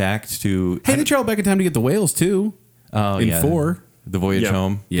 They went back to... Hey, they traveled back in time to get the whales too. In 4. The voyage Yeah.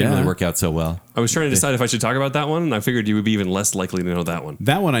 home. Yeah. Didn't really work out so well. I was trying to decide if I should talk about that one, and I figured you would be even less likely to know that one.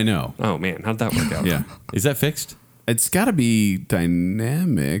 That one I know. Oh, man. How'd that work out? Yeah. Is that fixed? It's got to be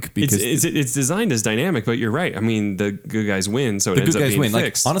dynamic because It's designed as dynamic, but you're right. I mean, the good guys win, so it The ends good up guys being win.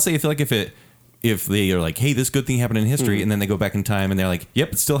 fixed. Like, honestly, I feel like if they are like, hey, this good thing happened in history, and then they go back in time and they're like,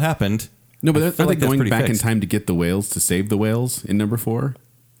 yep, it still happened. no, but I are feel they like that's going pretty back fixed. in time to get the whales to save the whales in number 4?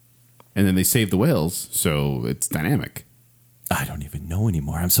 And then they save the whales, so it's dynamic. I don't even know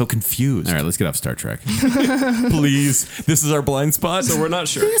anymore. I'm so confused. All right, let's get off Star Trek. Please. This is our blind spot. So we're not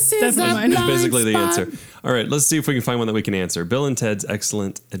sure. Definitely mine. That's basically the answer. All right, let's see if we can find one that we can answer. Bill and Ted's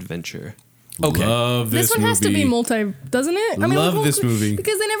Excellent Adventure. Okay. Love This one has to be multi, doesn't it? I mean, Love this movie.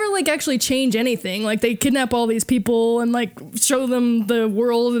 because they never like actually change anything. Like they kidnap all these people and like show them the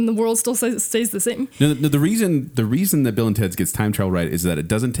world, and the world still stays the same. No, the reason that Bill and Ted's gets time travel right is that it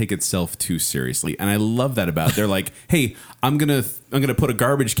doesn't take itself too seriously, and I love that about it. They're like, hey, I'm gonna put a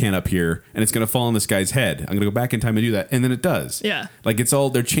garbage can up here, and it's gonna fall on this guy's head. I'm gonna go back in time and do that, and then it does. Yeah. Like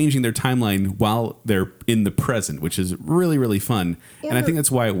they're changing their timeline while they're in the present, which is really really fun, and I think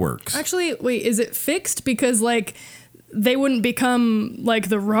that's why it works. Actually, wait, is it fixed? Because like they wouldn't become like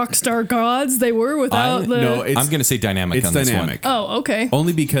the rock star gods they were without the. No, I'm going to say dynamic it's on this dynamic. Oh, okay.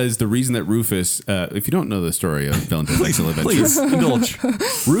 Only because the reason that Rufus, if you don't know the story of Bill and Ted's Excellent Adventure, Please, indulge.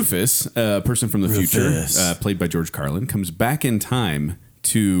 Rufus, a person from the Rufus. future, played by George Carlin, comes back in time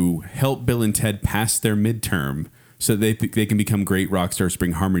to help Bill and Ted pass their midterm so they can become great rock stars,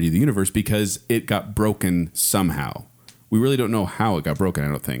 bring harmony to the universe because it got broken somehow. We really don't know how it got broken, I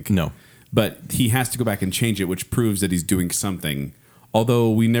don't think. No. But he has to go back and change it, which proves that he's doing something.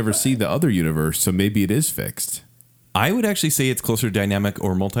 Although we never see the other universe, so maybe it is fixed. I would actually say it's closer to dynamic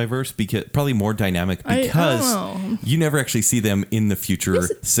or multiverse, because probably more dynamic I don't because know. you never actually see them in the future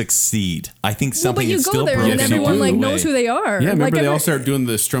succeed. I think Well, but something you is go still there broken. and Yes, you everyone do. like knows who they are. Yeah, remember like, they all start doing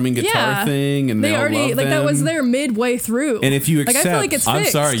the strumming guitar thing, and they all already love like that was them. there midway through. And if you like, I feel like accept- it's I'm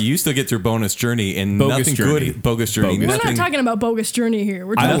fixed. sorry, you still get through bonus journey and Bogus nothing Journey. good. Bogus journey. Bogus. We're Nothing. not talking about Bogus Journey here.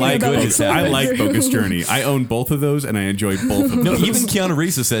 We're I talking like about Bogus. Excellent I like Adventure. Bogus Journey. I own both of those, and I enjoy both of No, those. even Keanu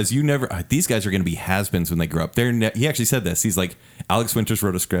Reeves says you never. These guys are going to be has-beens when they grow up. He actually said this. He's like, Alex Winters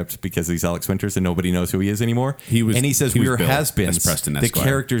wrote a script because he's Alex Winters and nobody knows who he is anymore. And he says he we was were Bill, has-beens. as Preston The Esquire.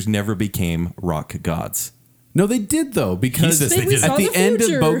 characters never became rock gods. No, they did though, because He says they did. at the the end of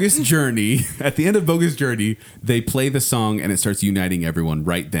future. Bogus Journey, they play the song and it starts uniting everyone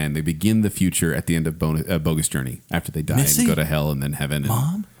right then. They begin the future at the end of Bogus Journey after they die Missy? and go to hell and then heaven.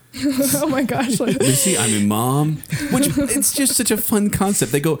 Mom? Oh my gosh! Like, Missy, I'm in Mom. Which it's just such a fun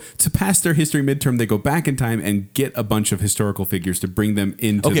concept. They go to pass their history midterm. They go back in time and get a bunch of historical figures to bring them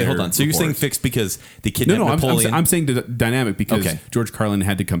into. Okay, their hold on. So you're saying report. fixed because they kidnapped No, Napoleon? I'm saying dynamic because Okay. George Carlin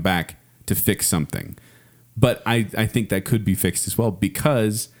had to come back to fix something. But I think that could be fixed as well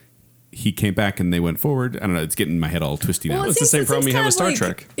because he came back and they went forward. I don't know. It's getting my head all twisty now. It's the same problem you have with Star kind of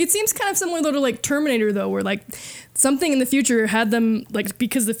Trek. It seems kind of similar though to like Terminator though, where like something in the future had them like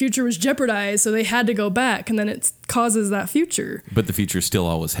because the future was jeopardized, so they had to go back, and then it causes that future. But the future's still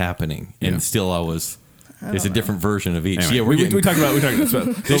always happening, and Yeah. still always there's a different version of each. Anyway, Yeah, we talked about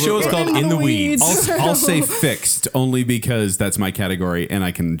This show is called In the Weeds. I'll say fixed only because that's my category and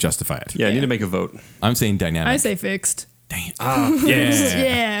I can justify it. Yeah, I need to make a vote. I'm saying dynamic. I say fixed. Dang it.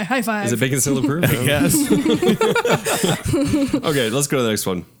 Yeah, high five. Is it Bacon still approved? Yes. Okay, let's go to the next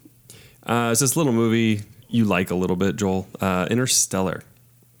one. It's this little movie you like a little bit, Joel. Interstellar.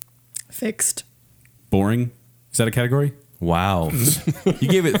 Fixed. Boring. Is that a category? Wow. You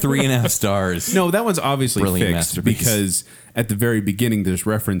gave it 3.5 stars. No, that one's obviously Brilliant fixed masterpiece. because at the very beginning, there's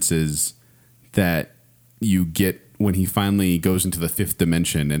references that you get when he finally goes into the fifth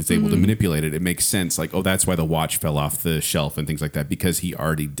dimension and is able to manipulate it. It makes sense. Like, oh, that's why the watch fell off the shelf and things like that because he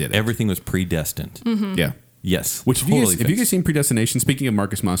already did it. Everything was predestined. Yeah. Yes. Which, totally have you guys fixed. seen Predestination? Speaking of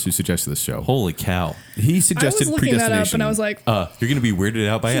Marcus Moss, who suggested this show, Holy cow. he I was suggested looking that Predestination. up and I was like, You're going to be weirded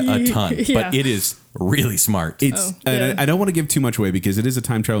out by it a ton, Yeah. but it is really smart. It's yeah. and I don't want to give too much away because it is a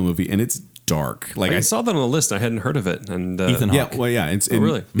time travel movie and it's dark. Like I saw that on the list. I hadn't heard of it. And Ethan Hawke. yeah, well, yeah, it's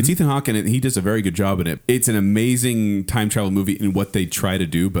really? it's Ethan Hawke and he does a very good job in it. It's an amazing time travel movie in what they try to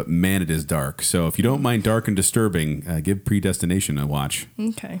do, but man, it is dark. So if you don't mind dark and disturbing, give Predestination a watch.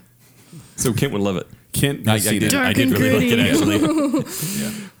 okay. So Kent would love it. Kent, I has seen did, it. Dark I did and really like it, gritty.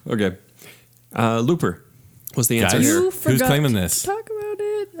 actually. Okay. Looper was the answer Guys? here. You Who's forgot claiming to this? Talk about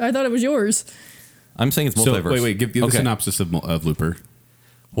it. I thought it was yours. I'm saying it's So multiverse. wait, give the Okay. synopsis of Looper.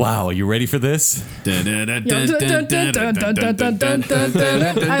 Wow, you ready for this? I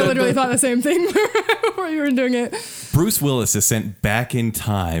literally thought the same thing before you were doing it. Bruce Willis is sent back in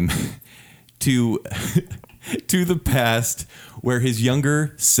time to the past where his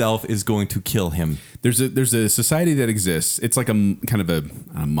younger self is going to kill him. There's a society that exists. It's like a kind of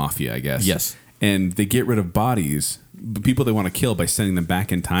a mafia, I guess. Yes. And they get rid of bodies, people they want to kill by sending them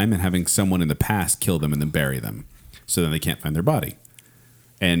back in time and having someone in the past kill them and then bury them, so then they can't find their body.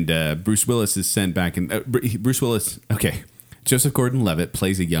 And Bruce Willis is sent back in. Bruce Willis. Okay. Joseph Gordon-Levitt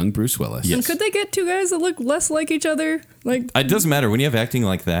plays a young Bruce Willis. And could they get two guys that look less like each other? Like It doesn't matter when you have acting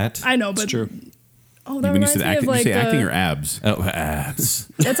like that. I know, but It's true. oh, that When you reminds said me acting, of like you say acting or abs? Oh, abs.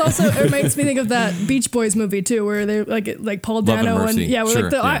 it's also it makes me think of that Beach Boys movie too, where they like Paul Love and Dano and Mercy. yeah, where Sure,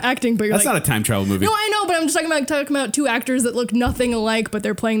 like the yeah. acting, but you're That's like, not a time travel movie. no, I know, but I'm just talking about two actors that look nothing alike, but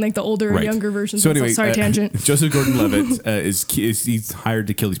they're playing like the older, Right. younger versions. So anyway, sorry, tangent. Joseph Gordon-Levitt is he's hired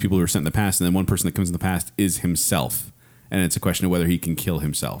to kill these people who were sent in the past, and then one person that comes in the past is himself, and it's a question of whether he can kill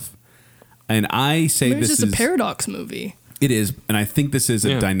himself. And I say Maybe it's this just is a paradox movie. It is, and I think this is a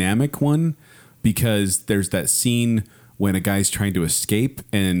Yeah. dynamic one because there's that scene when a guy's trying to escape,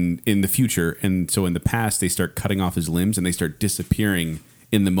 and in the future, and so in the past, they start cutting off his limbs and they start disappearing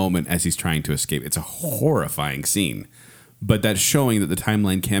in the moment as he's trying to escape. It's a horrifying scene, but that's showing that the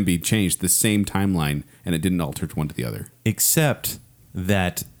timeline can be changed, the same timeline, and it didn't alter one to the other. Except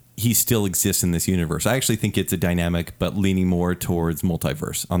that he still exists in this universe. I actually think it's a dynamic, but leaning more towards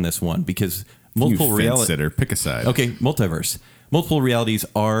multiverse on this one because multiple you reality. fence-sitter, pick a side. Okay, multiverse. Multiple realities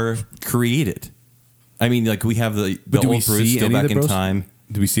are created. I mean, like we have the do we old Bruce see still any of back the in bros- time.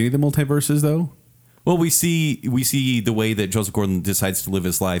 Do we see any of the multiverses though? Well, we see the way that Joseph Gordon decides to live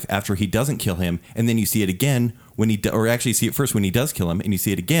his life after he doesn't kill him, and then you see it again when he or actually see it first when he does kill him, and you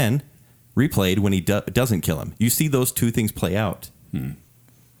see it again replayed when he doesn't kill him. You see those two things play out.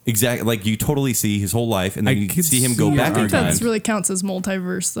 Exactly, like you totally see his whole life, and then I you could see him see go your back I in think time. that really counts as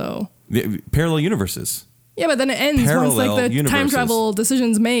multiverse, though. The parallel universes. Yeah, but then it ends once Parallel like the time universes. travel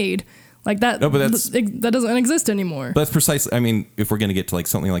decision's made. Like that. No, but that's- that doesn't exist anymore. But that's precisely. I mean, if we're going to get to like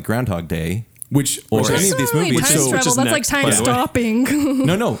something like Groundhog Day, Which Or That's any of not these really movies. time So- travel. which is That's like next, time by the way. stopping.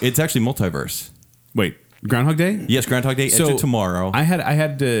 no, it's actually multiverse. wait, Groundhog Day? Yes, Groundhog Day. Edge of Tomorrow. I had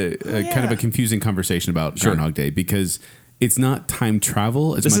kind of yeah. a confusing conversation about Groundhog Day because it's not time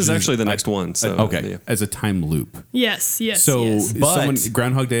travel. As This much is as actually the next one. So okay. yeah. as a time loop. yes. So yes. But-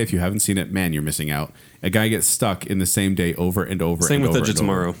 Groundhog Day, if you haven't seen it, man, you're missing out. A guy gets stuck in the same day over and over. Same and with over Edge of and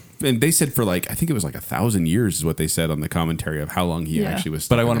over. Tomorrow. And they said for like I think it was like 1,000 years is what they said on the commentary of how long he Yeah. actually was.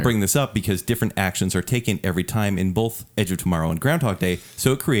 Stuck But I in want to there. bring this up because different actions are taken every time in both Edge of Tomorrow and Groundhog Day,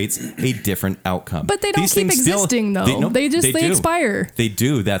 so it creates a different outcome. But they don't These keep things still- existing, though. They do. expire. They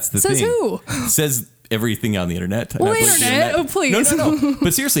do. That's the Says thing. who? Says everything on the internet. Well, Not the believe internet. Oh, please. No.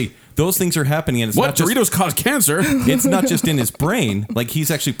 But seriously, those things are happening, and it's What not just Doritos cause cancer? it's not just in his brain. Like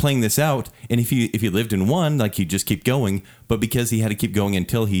he's actually playing this out. And if he lived in one, like he'd just keep going. But because he had to keep going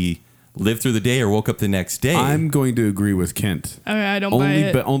until he lived through the day or woke up the next day. I'm going to agree with Kent. I don't buy Only,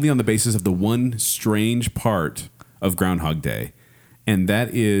 it. but only on the basis of the one strange part of Groundhog Day, and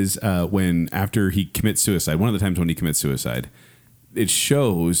that is when after he commits suicide. One of the times when he commits suicide, it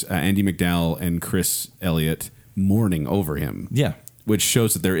shows Andy McDowell and Chris Elliott mourning over him. Yeah. Which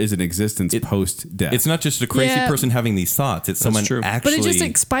shows that there is an existence post death. It's not just a crazy Yeah. person having these thoughts. It's someone true. but actually. it just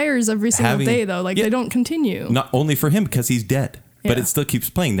expires every single having- day, though. Like Yeah. they don't continue. Not only for him because he's dead, but Yeah. it still keeps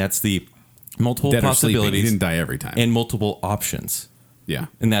playing. That's the multiple dead or sleeping. He possibilities didn't die every time. and multiple options, yeah,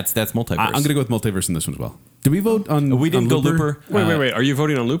 and that's multiverse. I'm going to go with multiverse in this one as well. Did we vote on? We didn't on go Looper. Wait. Are you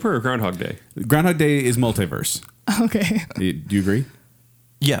voting on Looper or Groundhog Day? Groundhog Day is multiverse. Okay. Do you agree?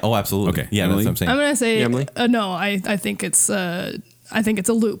 Yeah. Oh, absolutely. Okay. Yeah, Emily? that's what I'm saying. I'm gonna say Emily? no. I think it's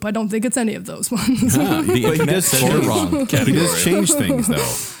a loop. I don't think it's any of those ones. The internet says you're wrong. He does change things,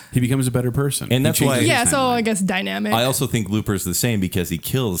 though. He becomes a better person. And that's He why- changes Yeah, his so timeline. I guess dynamic. I also think Looper's the same because he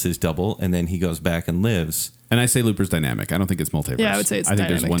kills his double and then he goes back and lives. And I say Looper's dynamic. I don't think it's multiverse. Yeah, I would say it's I think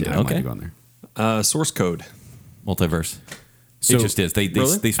there's dynamic, one too. timeline Okay. to go on there. Source code. Multiverse. So- it just is. They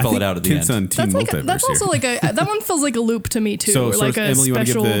Really? spell it out at the Kid's end. on Team that's like Multiverse that's also here. like that one feels like a loop to me too. So, or like a Emily, you want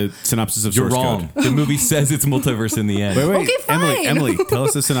to special. give the synopsis of You're Source wrong. Code? The movie says it's multiverse in the end. Wait, Okay, fine. Emily, tell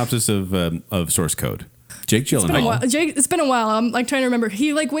us the synopsis of Source Code. Jake It's been a while. Gyllenhaal. Jake, it's been a while. I'm like trying to remember.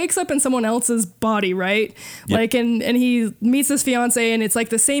 He like wakes up in someone else's body, right? Yep. Like and he meets his fiance, and it's like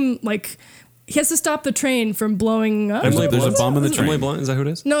the same. Like he has to stop the train from blowing up. There's a Blunt? bomb on the Emily train. Blunt, is that who it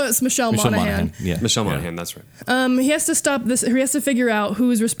is? No, it's Michelle Monaghan. Yeah. Michelle Yeah. Monaghan, that's right. He has to stop this. He has to figure out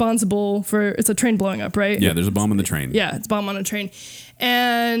who's responsible for. It's a train blowing up, right? Yeah, there's a bomb on the train. Yeah, it's bomb on a train,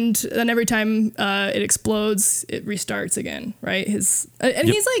 and then every time it explodes, it restarts again, right? He's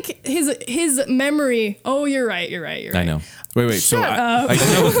like his memory. Oh, you're right. I know. Wait. So Shut up. I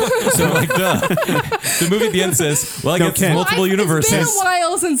know. So like the movie at the end says, well, I No, guess Ken. multiple universes. It's been a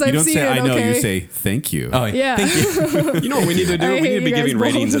while since you I've don't seen say it. I know. Okay. You say thank you. Oh, Yeah. Thank you. You know what we need to do? I We need hate to be you guys giving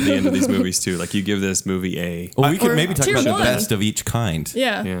ratings both. at the end of these movies too. Like you give this movie a. Well, we could Or maybe talk tier about the one. best of each kind.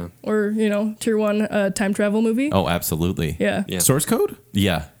 Yeah. Yeah. Or tier 1 time travel movie. Oh, absolutely. Yeah. Yeah. Source Code?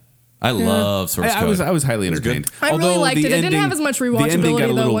 Yeah. I love Source I Code. was highly entertained. I really Although liked the it. It didn't have as much the ending rewatchability, got a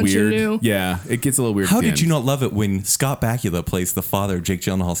though, little once you weird. knew. Yeah, it gets a little weird. How at the did you end. not love it when Scott Bakula plays the father of Jake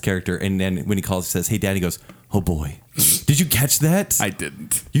Gyllenhaal's character, and then when he calls, he says, "Hey, Dad," he goes, "Oh boy, did you catch that? I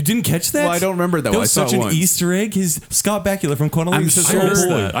didn't. You didn't catch that? Well, I don't remember that one. was I saw such it an once. Easter egg. His Scott Bakula from Quantum I'm League says, sure. "Oh missed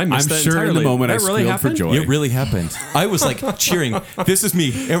boy." that. I missed I'm that sure in the entirely. moment I That really squealed for happened? joy. It really happened. I was like cheering. This is me.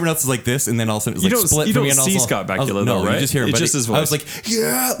 Everyone else is like this, and then all of a sudden it's You like don't- Split. you for me, don't and I see was Scott I was- Bakula, no, though, right? You just hear him. It's but just his I was voice. like,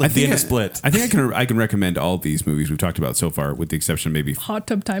 yeah, like the end of Split. I think I can recommend all of these movies we've talked about so far, with the exception of maybe Hot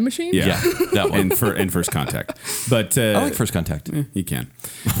Tub Time Machine? yeah, Yeah, that one. and First Contact. But I like First Contact. you can,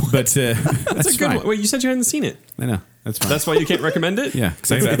 but that's That's a good fine. one. Wait, you said you hadn't seen it. I know that's fine. That's why you can't recommend it? yeah.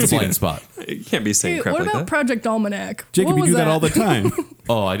 'cause I It's haven't a seen blind it. spot. You can't be saying Hey, crap what like about that. Project Almanac? Jacob, What you was do that all the time.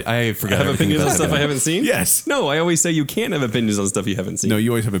 Oh, I forgot. I have everything opinions on about stuff that. I haven't seen? Yes. No, I always say you can't have opinions on stuff you haven't seen. No, you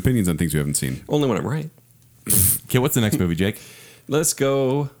always have opinions on things you haven't seen. Only when I'm right. Okay, what's the next movie, Jake? Let's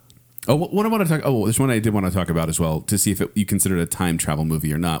go. Oh, what I want to talk. Oh, there's one I did want to talk about as well to see if you consider it a time travel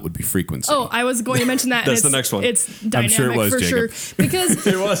movie or not. Would be Frequency. Oh, I was going to mention that. and That's the it's- next one. It's dynamic sure it was, for Jacob. sure. Because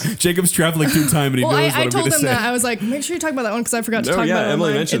It was. Jacob's traveling through time and he well, knows what I I'm told going to him say. that. I was like, make sure you talk about that one because I forgot to No, talk yeah, about it. Emily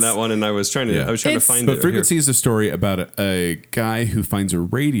online. mentioned that one, and I was trying to. Yeah. I was trying to It's- find But it. Frequency is a story about a guy who finds a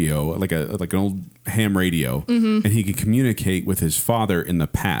radio, like an old ham radio, and he can communicate with his father in the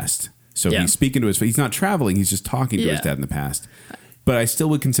past. So Yeah. he's speaking to his. He's not traveling. He's just talking to his Yeah. dad in the past. But I still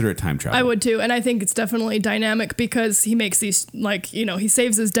would consider it time travel. I would too, and I think it's definitely dynamic because he makes these he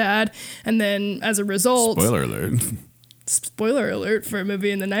saves his dad, and then as a result, Spoiler alert. spoiler alert for a movie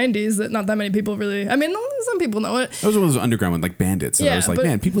in the '90s that not that many people really. I mean, some people know it, That was one of those underground ones, like Bandits. And I Yeah, was like, but-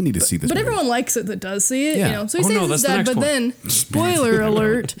 man, people need to see this. but movie. everyone likes it that does see it. Yeah. So he Oh, saves no, his that's the dad, next but one. then spoiler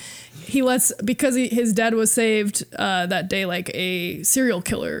alert. He lets because his dad was saved that day, like a serial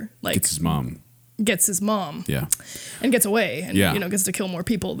killer, like It's his mom. gets his mom Yeah. and gets away, and Yeah. gets to kill more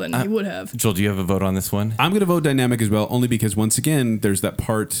people than he would have. Joel, do you have a vote on this one? I'm going to vote dynamic as well, only because once again, there's that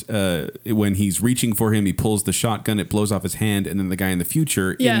part when he's reaching for him, he pulls the shotgun, it blows off his hand, and then the guy in the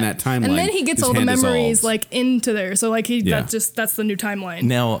future in that timeline, and then he gets his all the hand memories dissolves. like into there. So like Yeah. that's the new timeline.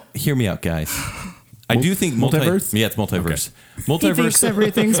 Now, hear me out, guys. I do think multiverse? Yeah, it's multiverse. He thinks Multiverse.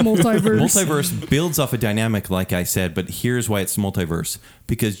 everything's multiverse. Multiverse builds off a dynamic, like I said, but here's why it's multiverse.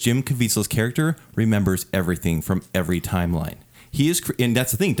 Because Jim Caviezel's character remembers everything from every timeline. He is, and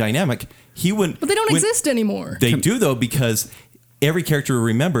that's the thing, dynamic. He wouldn't. But they don't exist anymore. They do, though, because every character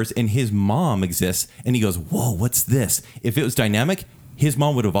remembers, and his mom exists, and he goes, whoa, what's this? If it was dynamic, his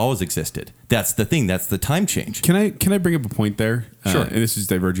mom would have always existed. That's the thing. That's the time change. Can I bring up a point there? Sure. And this is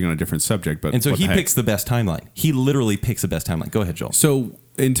diverging on a different subject, but And so what he the heck. picks the best timeline. He literally picks the best timeline. Go ahead, Joel. So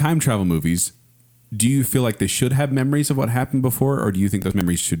in time travel movies, do you feel like they should have memories of what happened before, or do you think those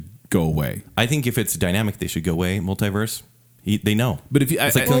memories should go away? I think if it's dynamic, they should go away. Multiverse, they know. But if you,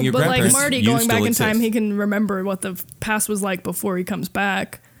 It's like killing your but like grandparents. Marty You going still back in exist. time, he can remember what the past was like before he comes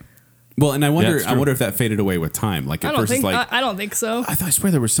back. well, and I wonder, it's true. if that faded away with time. Like I at don't first, think it's like I don't think so. I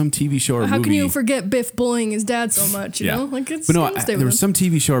swear there was some TV show or How movie. can you forget Biff bullying his dad so much? You know, like it's but no, gonna stay there with was him. some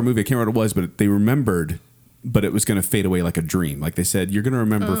TV show or movie. I can't remember what it was, but they remembered, but it was going to fade away like a dream. Like they said, you're going to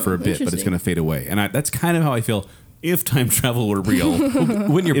remember for a bit, but it's interesting. going to fade away. And that's kind of how I feel if time travel were real.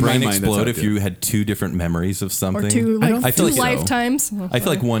 Wouldn't your In my brain mind, that's explode how if it you had two different memories of something? Or two, like, I feel two like so. lifetimes. I feel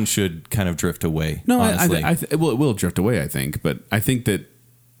like one should kind of drift away. No, honestly. well, it will drift away, I think, but I think that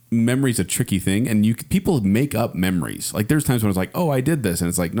memory's a tricky thing, and people make up memories. Like there's times when it's like, oh, I did this, and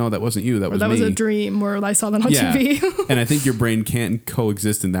it's like, no, that wasn't you, that Or was that me. was a dream, or I saw that on Yeah, TV. and I think your brain can't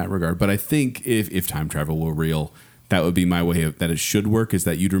coexist in that regard. But I think if time travel were real, that would be my way of that it should work. Is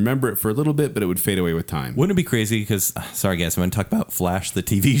that you'd remember it for a little bit, but it would fade away with time. Wouldn't it be crazy? Because, sorry guys, I'm going to talk about Flash, the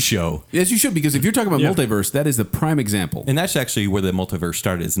TV show. Yes, you should, because if you're talking about Yeah. multiverse, that is the prime example. And that's actually where the multiverse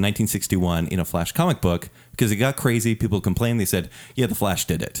started. It's 1961 in a Flash comic book because it got crazy. People complained. They said, yeah, the Flash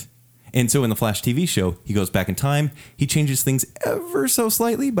did it. And so in the Flash TV show, he goes back in time. He changes things ever so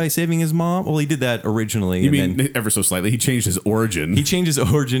slightly by saving his mom. Well, he did that originally. You and mean then ever so slightly? He changed his origin. he changed his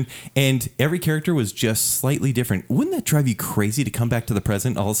origin, and every character was just slightly different. Wouldn't that drive you crazy to come back to the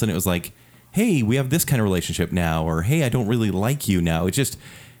present? All of a sudden, it was like, hey, we have this kind of relationship now, or hey, I don't really like you now. It's just,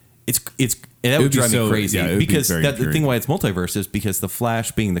 that would be drive so- me crazy yeah, it would be because very the thing infuriating. why it's multiverse is because the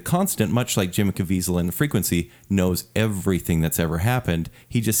Flash, being the constant, much like Jim Caviezel in the Frequency, knows everything that's ever happened.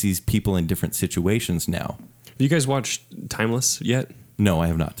 He just sees people in different situations now. You guys watched Timeless yet? No, I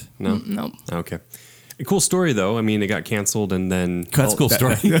have not. No. No. Okay. A cool story though. I mean, it got canceled and then That's a cool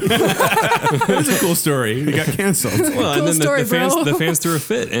story. That's a cool story. It got canceled. Well, Cool and then story, the bro. fans threw a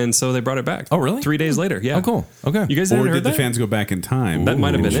fit, and so they brought it back. Oh, really? 3 days later. Yeah. Oh, cool. Okay. You guys Or haven't did heard the that? fans go back in time? That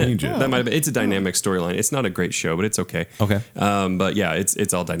might have been and it. change it. That might have been. It's a dynamic storyline. It's not a great show, but it's okay. Okay. But yeah,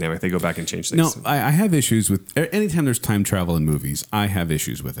 it's all dynamic. They go back and change No, things. I have issues with anytime there's time travel in movies. I have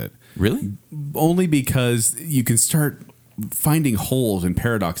issues with it. Really? Only because you can start finding holes and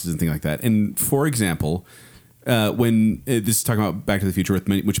paradoxes and things like that. And for example, when this is talking about Back to the Future,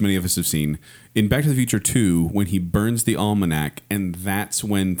 which many of us have seen, in Back to the Future 2, when he burns the almanac, and that's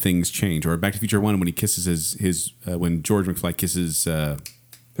when things change. Or Back to the Future 1, when he kisses his when George McFly kisses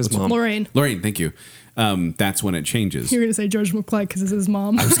His mom. Lorraine. Lorraine, thank you. That's when it changes. You're going to say George McFly because it's his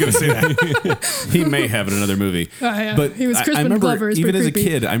mom. I was going to say that. He may have in another movie. Yeah. But He was I Crispin remember, Glover. It's even pretty as a creepy.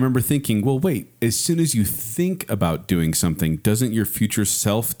 kid, I remember thinking, well, wait, as soon as you think about doing something, doesn't your future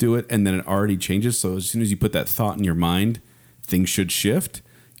self do it and then it already changes? So as soon as you put that thought in your mind, things should shift.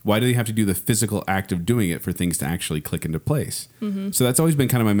 Why do you have to do the physical act of doing it for things to actually click into place? Mm-hmm. So that's always been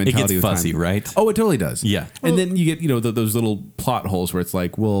kind of my mentality. gets with fuzzy, time. right? Oh, it totally does. Yeah. And then you get those little plot holes where it's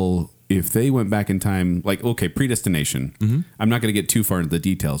like, well, if they went back in time, like, okay, predestination. Mm-hmm. I'm not going to get too far into the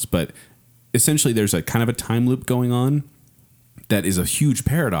details, but essentially there's a kind of a time loop going on that is a huge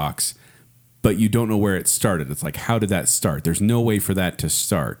paradox, but you don't know where it started. It's like, how did that start? There's no way for that to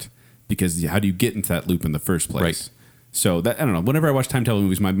start because how do you get into that loop in the first place? Right. So that I don't know. Whenever I watch time travel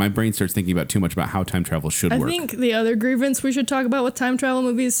movies, my brain starts thinking about too much about how time travel should I work. think the other grievance we should talk about with time travel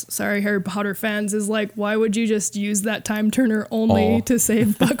movies, sorry Harry Potter fans, is like, why would you just use that time turner only Oh. to save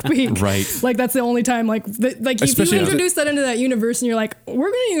Buckbeak? Right. Like that's the only time, like if Especially you as introduce that into that universe and you're like,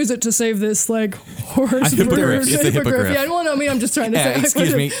 we're going to use it to save this like horse hippogriff. bird. It's a hippogriff. Yeah, well, no, I mean, I'm just trying to say.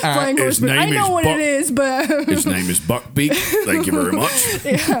 excuse me. Flying horse His bird. I name know is what Buck- it is, but His name is Buckbeak. Thank you very much.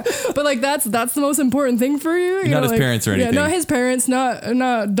 yeah, but like that's the most important thing for you. You Not know, his like, parents or anything. Yeah, not his parents, not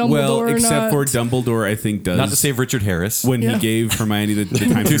Dumbledore. Well, except not, for Dumbledore, I think does Not to save Richard Harris. when Yeah. he gave Hermione the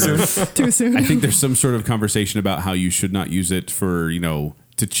time Too turner. soon. too soon. I think there's some sort of conversation about how you should not use it for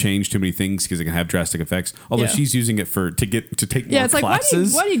to change too many things because it can have drastic effects. Although Yeah. she's using it to take yeah, more it's like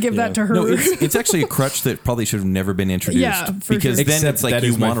classes. why do you give that to her? No, it's actually a crutch that probably should have never been introduced. Yeah, for because sure. then Except it's like that you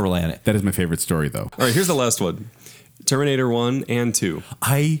is my- want to rely on it. That is my favorite story, though. All right, here's the last one. Terminator 1 and 2.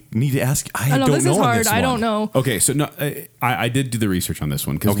 I need to ask. I I know don't this know is on hard. this I don't one. know. Okay, so no, I did do the research on this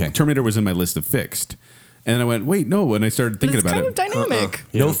one because Okay. Terminator was in my list of fixed, and then I went, wait, no, and I started thinking It's about kind it. of dynamic.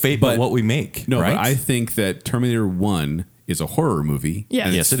 No fate but But- what we make. No, right? but I think that Terminator 1 is a horror movie. Yeah.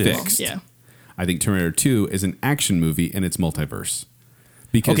 and Yes, it's it is. fixed. Yeah. I think Terminator 2 is an action movie and it's multiverse.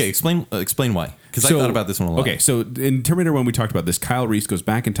 Because Okay, explain why. Because I thought about this one a lot. Okay, so in Terminator 1, we talked about this. Kyle Reese goes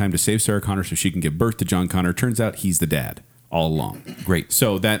back in time to save Sarah Connor so she can give birth to John Connor. Turns out he's the dad all along. Great.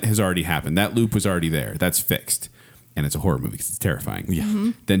 So that has already happened. That loop was already there. That's fixed. And it's a horror movie because it's terrifying. Yeah.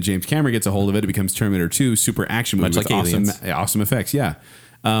 Mm-hmm. Then James Cameron gets a hold of it. It becomes Terminator 2, super action movie Much with like Aliens. awesome effects. Yeah.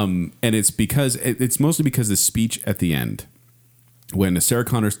 And it's mostly because the speech at the end. When Sarah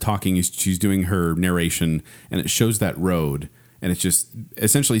Connor's talking, she's doing her narration, and it shows that road, and it's just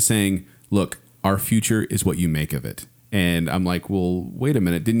essentially saying, "Look, our future is what you make of it." And I'm like, "Well, wait a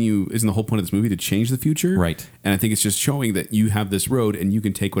minute, isn't the whole point of this movie to change the future?" Right. And I think it's just showing that you have this road, and you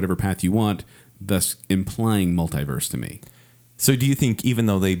can take whatever path you want, thus implying multiverse to me. So do you think even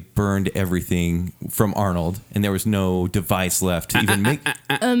though they burned everything from Arnold and there was no device left to even make...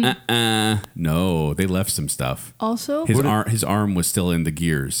 No, they left some stuff. Also, His arm was still in the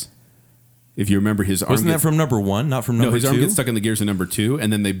gears. If you remember, his arm... Wasn't that from number 1, not from number 2? No, his arm gets stuck in the gears in number 2,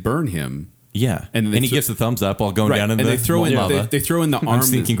 and then they burn him. Yeah, and he gets the thumbs up while going down in and the they throw in lava. they throw in the arm. I'm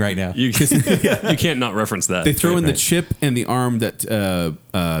thinking right now. You can't not reference that. They throw in the chip and the arm that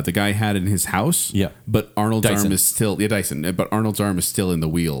the guy had in his house. Yeah. But Arnold's Dyson. arm is still Dyson. But Arnold's arm is still in the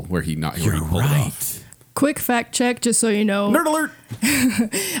wheel where he pulled it off. quick fact check, just so you know. Nerd alert!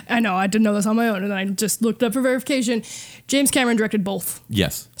 I know, I didn't know this on my own, and I just looked up for verification. James Cameron directed both.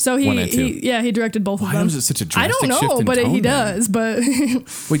 Yes. So he directed both of them. Why was it such a I drastic don't shift know, in but tone he then? does. But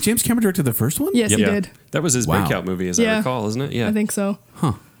Wait, James Cameron directed the first one? yes, he did. That was his Wow. breakout movie, as I recall, isn't it? Yeah. I think so.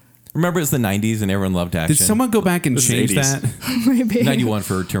 Remember, it's the 90s and everyone loved action. Did someone go back and This is change 80s. that? Maybe 91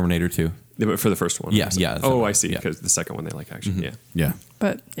 for Terminator 2. Yeah, but for the first one. Yeah, yeah, that's Oh, what- I see. yeah. Because the second one they like action. Yeah. Yeah.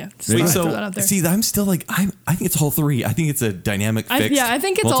 But yeah, just Maybe thought I'd So, throw that out there. see, I'm still like, I think it's all three. I think it's a dynamic fixed I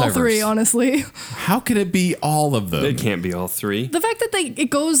think it's all multiverse. three, honestly. How could it be all of them? It can't be all three. The fact that it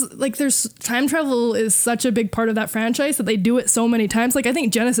goes like there's time travel is such a big part of that franchise that they do it so many times. Like I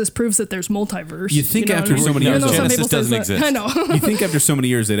think Genesis proves that there's multiverse. You think know after what I so many mean? years, Even though some Genesis people doesn't says that. exist. I know. You think after so many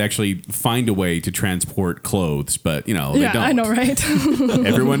years they'd actually find a way to transport clothes, but they don't. I know, right?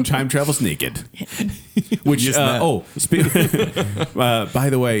 Everyone time travels naked. Which by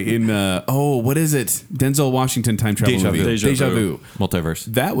the way, in what is it? Denzel Washington time travel Deja movie. Vu. Deja Vu. Multiverse.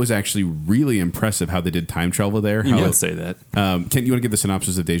 That was actually really impressive how they did time travel there. You How would say that. Kent, you want to give the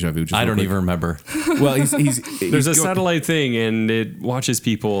synopsis of Deja Vu? Just I real don't quick? even remember. Well, he's There's a satellite thing, and it watches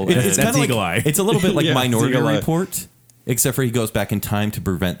people. It's and- kind of Eagle like, Eye. It's a little bit like Yeah, Minority Eagle Eye. Report, except for he goes back in time to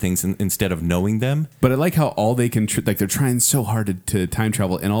prevent things instead of knowing them. But I like how all they can they're trying so hard to time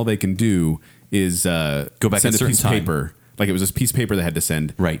travel, and all they can do is Go back send at a a piece of certain time. paper. Like it was this piece of paper they had to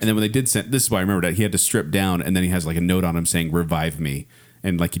send, Right. And then when they did send, this is why I remember that he had to strip down, and then he has like a note on him saying "revive me,"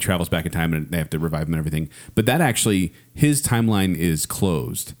 and like he travels back in time, and they have to revive him and everything. But that actually, his timeline is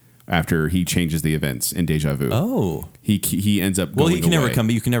closed after he changes the events in Deja Vu. Oh. He ends up Well, going he can never away. come,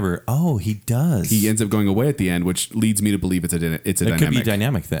 but you can never. Oh, he does. He ends up going away at the end, which leads me to believe it's a It dynamic. could be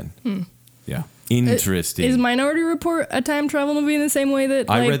dynamic then. Yeah. Interesting. Is Minority Report a time travel movie in the same way that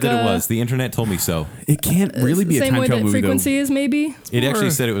I read that it was. The internet told me so. It can't really be a same time way travel that movie Frequency is maybe? It actually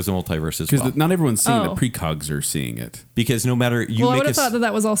Or- said it was a multiverse as because well. not everyone's seeing Oh. it. Precogs are seeing it. Because no matter you Well, I make would have thought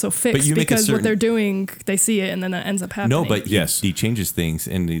that was also fixed you make a because certain- what they're doing, they see it and then that ends up happening. No, but he changes things,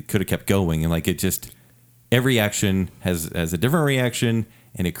 and it could have kept going, and like it just every action has a different reaction,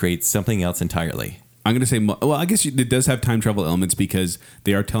 and it creates something else entirely. I'm going to say, well, I guess it does have time travel elements because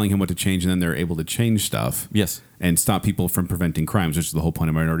they are telling him what to change, and then they're able to change stuff. Yes. And stop people from preventing crimes, which is the whole point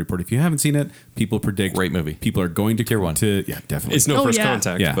of Minority Report. If you haven't seen it, people predict Great movie. People are going to Tier 1. Yeah, definitely. It's no Oh, first yeah.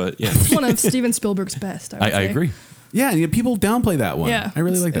 contact, Yeah. but yeah. It's one of Steven Spielberg's best. I say. agree. Yeah, people downplay that one. Yeah, I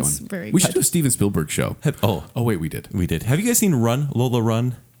really like that it's one. very We good. should do a Steven Spielberg show. Oh, wait, we did. we did. Have you guys seen Run, Lola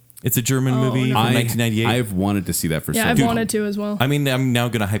Run? It's a German movie no. from 1998. I've wanted to see that for Yeah, so I've long. wanted to as well. I mean, I'm now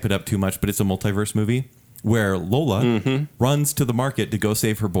going to hype it up too much, but it's a multiverse movie where Lola runs to the market to go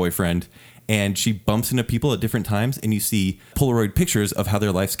save her boyfriend, and she bumps into people at different times, and you see Polaroid pictures of how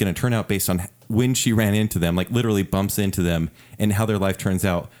their life's going to turn out based on when she ran into them, like literally bumps into them, and how their life turns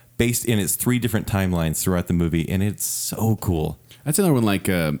out based in its 3 different timelines throughout the movie, and it's so cool. That's another one like,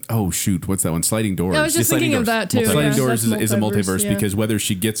 what's that one? Sliding Doors. Yeah, I was just Sliding thinking of Doors. that too. Sliding yeah, Doors that's is a multiverse yeah. because whether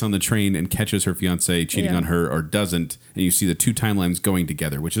she gets on the train and catches her fiance cheating Yeah. on her or doesn't, and you see the 2 timelines going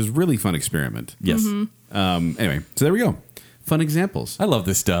together, which is a really fun experiment. Yes. Anyway, so there we go. Fun examples. I love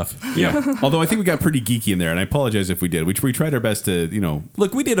this stuff. Yeah. Although I think we got pretty geeky in there, and I apologize if we did, which we tried our best to,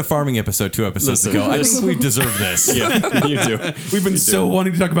 Look, we did a farming episode 2 episodes Listen, ago. I think we deserve this. Yeah, you do. we've been so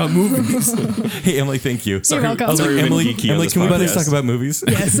wanting to talk about movies. Hey, Emily, thank you. You're welcome. Sorry, we've been Emily, geeky on Emily this can we please podcast. talk about movies?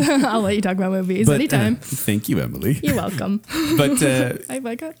 Yes, I'll let you talk about movies anytime. Thank you, Emily. You're welcome. But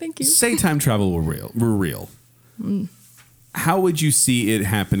Thank you. say time travel were real. How would you see it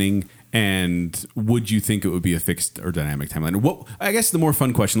happening? And would you think it would be a fixed or dynamic timeline? What I guess the more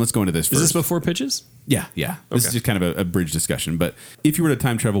fun question. Let's go into this first. Is this before pitches? Yeah. This is Okay. just kind of a bridge discussion. But if you were to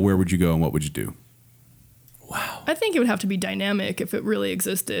time travel, where would you go and what would you do? I think it would have to be dynamic if it really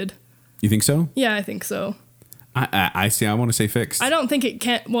existed. You think so? Yeah, I think so. I see. I want to say fixed. I don't think it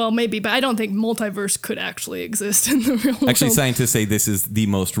can. Well, maybe, but I don't think multiverse could actually exist in the real world. Actually, scientists say this is the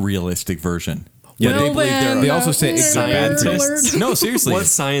most realistic version. Yeah, Well, they believe then, they also say nerd scientists. alert. No, seriously. What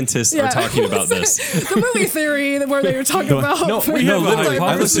scientists Yeah. are talking about this? The movie theory where they were talking about. no, We have literally,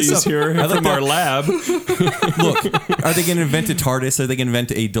 I looked this hypotheses up. here I looked from our up- lab. Look, are they going to invent a TARDIS? Are they going to invent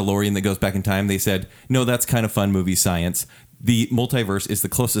a DeLorean that goes back in time? They said, no, that's kind of fun movie science. the multiverse is the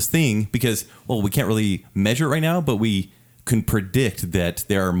closest thing because, well, we can't really measure it right now, but we can predict that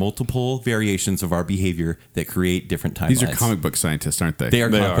there are multiple variations of our behavior that create different timelines. These are comic book scientists, aren't they? They are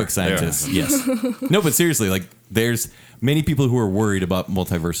comic book scientists, yes. No, but seriously, like there's many people who are worried about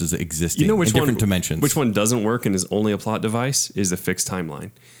multiverses existing in different dimensions. Which one doesn't work and is only a plot device is a fixed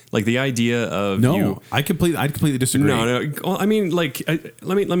timeline. Like the idea of I completely disagree. No. Well, I mean, like,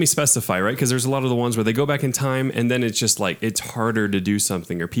 let me specify, right? Because there's a lot of the ones where they go back in time, and then it's just like it's harder to do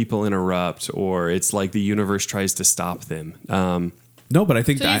something, or people interrupt, or it's like the universe tries to stop them. No, but I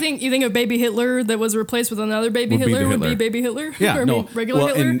think so. You think a baby Hitler that was replaced with another baby Hitler would be baby Hitler? Yeah, or no,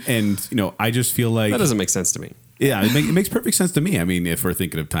 regular Hitler. And I just feel like that doesn't make sense to me. Yeah, it makes perfect sense to me. I mean, if we're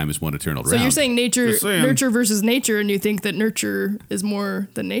thinking of time as one eternal round. So you're saying nurture versus nature, and you think that nurture is more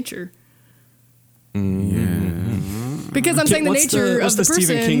than nature? Yeah. Because I'm saying the nature of the person.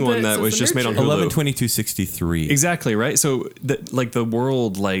 Stephen King one that was just made on Hulu? 11/22/63. Exactly, right? So, the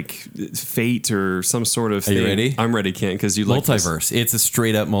world, like fate or some sort of thing. Are you ready? I'm ready, Kent, because you like multiverse. It's a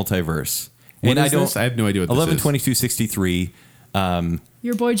straight up multiverse. What is this? I have no idea what this is. 11/22/63.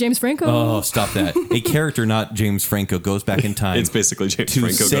 Your boy James Franco. Oh, stop that! A character, not James Franco, goes back in time. It's basically James to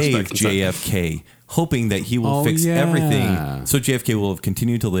Franco save goes back in time. JFK, hoping that he will fix everything, so JFK will have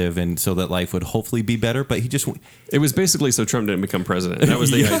continued to live, and so that life would hopefully be better. But he just it was basically so Trump didn't become president. That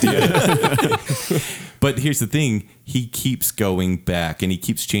was the idea. But here's the thing: he keeps going back, and he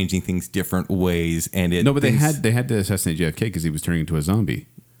keeps changing things different ways. And but they had to assassinate JFK because he was turning into a zombie.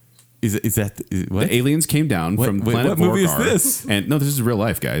 Is that what? The aliens came down from planet What movie Vorkar, is this? And no, this is real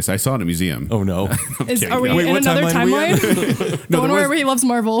life, guys. I saw it in a museum. Oh no! Are we in another timeline? The one where he loves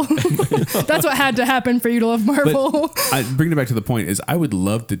Marvel. That's what had to happen for you to love Marvel. Bringing it back to the point is, I would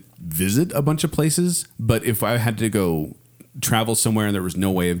love to visit a bunch of places, but if I had to go travel somewhere and there was no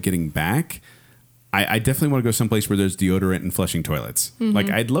way of getting back, I definitely want to go someplace where there's deodorant and flushing toilets. Mm-hmm. Like,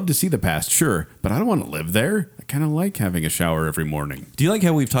 I'd love to see the past, sure, but I don't want to live there. I kind of like having a shower every morning. Do you like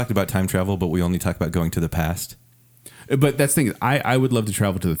how we've talked about time travel, but we only talk about going to the past? But that's the thing. I would love to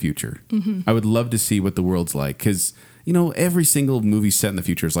travel to the future. Mm-hmm. I would love to see what the world's like because, every single movie set in the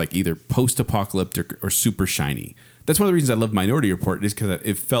future is like either post-apocalyptic or super shiny. That's one of the reasons I love Minority Report is because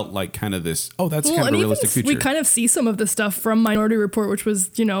it felt like kind of this, that's kind of a realistic future. We kind of see some of the stuff from Minority Report, which was,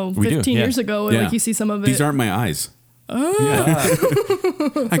 15 years ago. And like you see some of it. These aren't my eyes. Oh.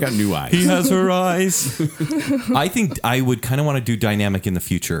 Yeah. I got new eyes. He has her eyes. I think I would kind of want to do dynamic in the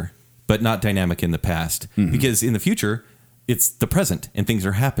future, but not dynamic in the past. Mm-hmm. Because in the future, it's the present and things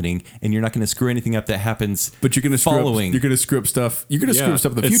are happening, and you're not going to screw anything up that happens. But you're going to following. You're going to screw up stuff. You're going to screw up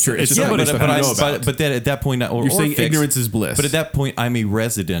stuff in the future. It's just but then at that point, you're saying ignorance is bliss. But at that point, I'm a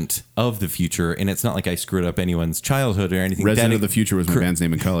resident of the future, and it's not like I screwed up anyone's childhood or anything. Resident of the Future was my band's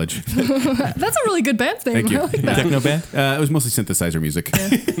name in college. That's a really good band name. Thank you. I like that. Techno band. It was mostly synthesizer music.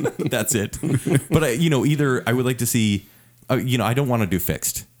 That's it. But either I would like to see. I don't want to do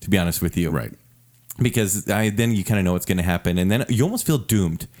fixed, to be honest with you. Right. Because then you kind of know what's going to happen, and then you almost feel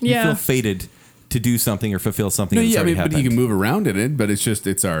doomed. You feel fated to do something or fulfill something that's already happened. But you can move around in it, but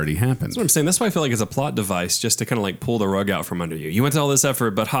it's already happened. That's what I'm saying. That's why I feel like it's a plot device just to kind of like pull the rug out from under you. You went to all this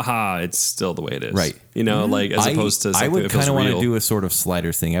effort, but it's still the way it is. Right. Like as opposed to something I would that feels kind of want to real. do a sort of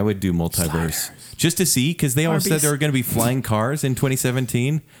sliders thing. I would do multiverse. Just to see, because they always said there were going to be flying cars in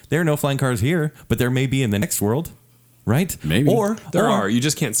 2017. There are no flying cars here, but there may be in the next world. Right? Maybe. Or there are. You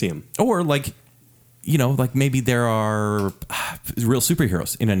just can't see them. Or like maybe there are real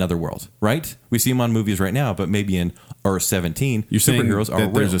superheroes in another world, right? We see them on movies right now, but maybe in Earth 17, you're superheroes saying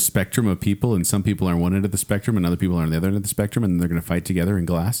that there's a spectrum of people, and some people are on one end of the spectrum, and other people are on the other end of the spectrum, and they're going to fight together in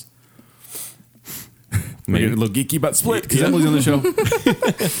glass? Maybe a little geeky about Split, because Emily's on the show.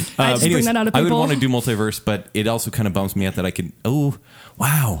 Bring that out of people. I would want to do multiverse, but it also kind of bums me out that I could,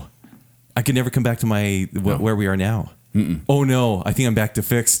 I could never come back to where we are now. Mm-mm. Oh no, I think I'm back to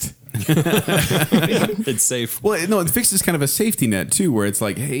fixed. It's safe. Well, no, fixed is kind of a safety net too, where it's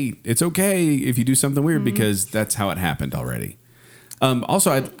like, hey, it's okay if you do something weird because that's how it happened already.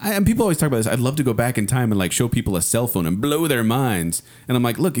 Also, and people always talk about this. I'd love to go back in time and like show people a cell phone and blow their minds. And I'm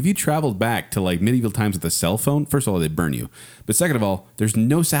like, look, if you traveled back to like medieval times with a cell phone, first of all, they'd burn you. But second of all, there's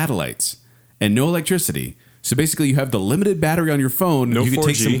no satellites and no electricity. So basically, you have the limited battery on your phone. You can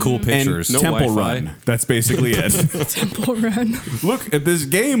take some cool pictures. No Temple Run. That's basically it. Temple Run. Look at this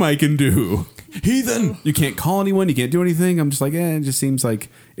game I can do. Heathen. You can't call anyone. You can't do anything. I'm just like, it just seems like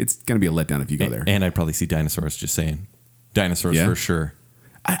it's going to be a letdown if you go there. And I'd probably see dinosaurs, just saying. Dinosaurs for sure.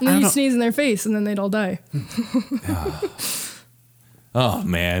 And then you sneeze in their face and then they'd all die. Oh,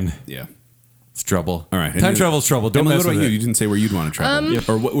 man. Yeah. It's trouble. All right. Time travel's trouble. Don't Emily, mess what about with you? it. You didn't say where you'd want to travel.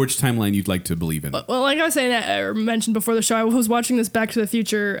 Or which timeline you'd like to believe in. Well, like I was saying, I mentioned before the show, I was watching this Back to the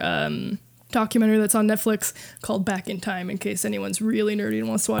Future documentary that's on Netflix called Back in Time, in case anyone's really nerdy and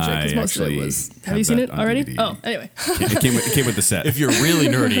wants to watch it, because most of it was... Have you seen it already? DVD. Oh, anyway. It came with the set. If you're really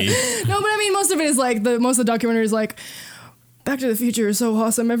nerdy, No, but I mean, most of it is like, most of the documentary is like, Back to the Future is so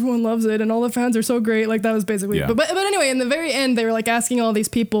awesome, everyone loves it, and all the fans are so great. Like, that was basically... Yeah. But anyway, in the very end, they were like asking all these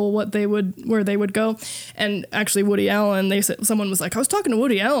people where they would go. And actually, Woody Allen, someone was like, I was talking to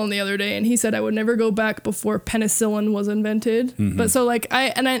Woody Allen the other day, and he said I would never go back before penicillin was invented. Mm-hmm. But so like,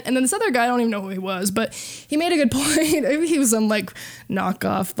 and then this other guy, I don't even know who he was, but he made a good point. Maybe he was some like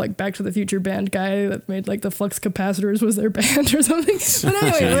knockoff, like Back to the Future band guy that made like the Flux Capacitors was their band or something.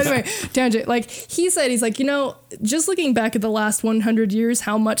 But anyway, tangent. Like, he's like, just looking back at the last 100 years,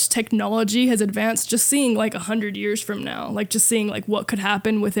 how much technology has advanced, just seeing like 100 years from now, like just seeing like what could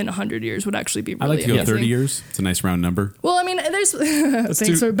happen within 100 years would actually be really I like to go amazing. 30 years. It's a nice round number. Well, I mean, there's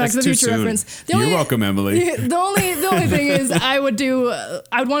thanks for Back to the Future reference. You're welcome, Emily. The only thing is I would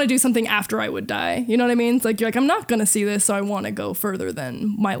want to do something after I would die. You know what I mean? It's like, you're like, I'm not going to see this, so I want to go further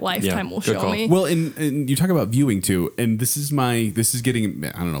than my lifetime will good show call. me. Well, and you talk about viewing too, and this is getting,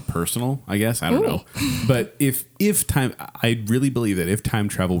 I don't know, personal, I guess. I don't know. But if time, I really believe that if time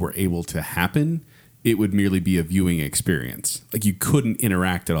travel were able to happen, it would merely be a viewing experience. Like, you couldn't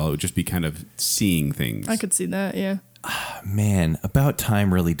interact at all. It would just be kind of seeing things. I could see that, yeah. man, About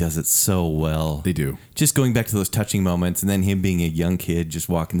Time really does it so well. They do. Just going back to those touching moments, and then him being a young kid just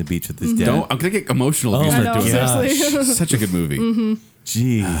walking the beach with his dad. I'm going to get emotional if you I start know, doing that. seriously. Such a good movie.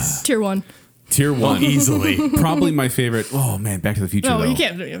 Jeez. Tier 1. Tier 1. Easily. Probably my favorite. Oh, man, Back to the Future, No, though. you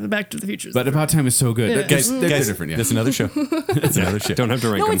can't do Back to the Future. But About Time is so good. Yeah. They're different, yeah. That's another show. That's another show. Don't have to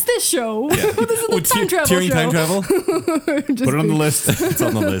rank No, them. it's this show. This is the time travel Tearing show. time travel? Put it on the list. It's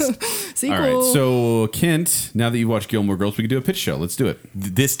on the list. Sequel. All right, so Kent, now that you've watched Gilmore Girls, we can do a pitch show. Let's do it.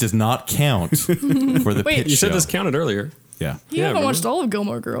 This does not count for the Wait, pitch You show. said this counted earlier. Yeah. You haven't remember? watched all of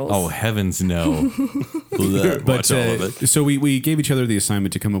Gilmore Girls. Oh, heavens no. Blech. But Watch all of it. so we gave each other the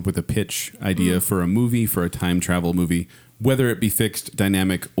assignment to come up with a pitch idea for a movie, for a time travel movie, whether it be fixed,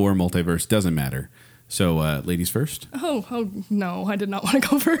 dynamic, or multiverse, doesn't matter. So, ladies first. Oh, no, I did not want to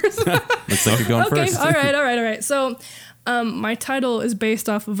go first. Looks like you're going Okay, first. all right. So, my title is based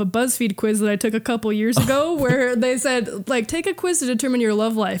off of a BuzzFeed quiz that I took a couple years ago, where they said, like, take a quiz to determine your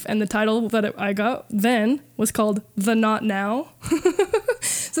love life, and the title that I got then was called The Not Now.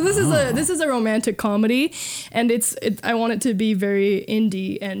 So this is a romantic comedy, and I want it to be very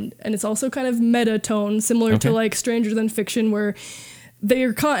indie, and it's also kind of meta tone, similar to like Stranger Than Fiction, where they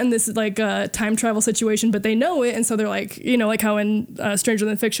are caught in this like time travel situation, but they know it, and so they're like, like how in Stranger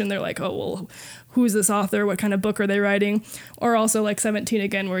Than Fiction, they're like, oh well, who's this author? What kind of book are they writing? Or also like 17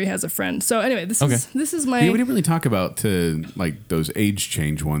 Again, where he has a friend. So anyway, this is my We didn't really talk about like those age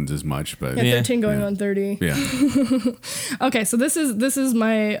change ones as much, but 13 going on 30. yeah, Okay, so this is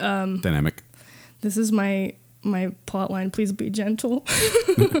my dynamic. This is my plot line. Please be gentle.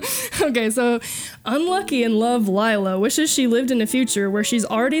 Okay, so unlucky in love, Lila wishes she lived in a future where she's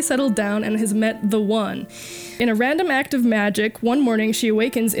already settled down and has met the one. In a random act of magic, one morning she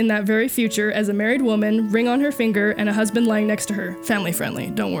awakens in that very future as a married woman, ring on her finger, and a husband lying next to her. Family friendly,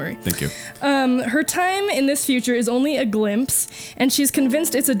 don't worry. Thank you. Her time in this future is only a glimpse, and she's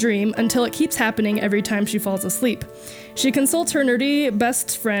convinced it's a dream until it keeps happening every time she falls asleep. She consults her nerdy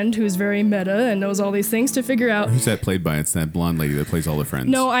best friend, who's very meta and knows all these things, to figure out... Who's that played by? It's that blonde lady that plays all the friends.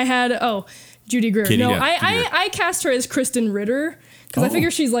 No, I had... Judy Greer. Kitty, no, yeah, Judy Greer. I cast her as Kristen Ritter, because I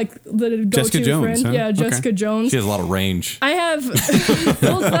figure she's like the go-to Jessica Jones, friend. huh? Yeah, Okay. Jessica Jones. She has a lot of range. I have...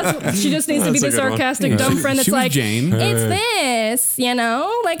 she just needs to be That's the a good one. sarcastic dumb friend that's She was like, Jane. it's this,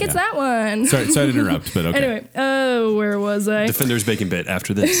 like it's that one. Sorry to interrupt, but okay. Anyway, where was I? Defender's Bacon Bit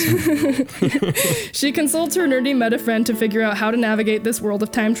after this. She consults her nerdy meta friend to figure out how to navigate this world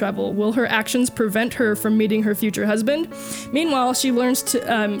of time travel. Will her actions prevent her from meeting her future husband? Meanwhile, she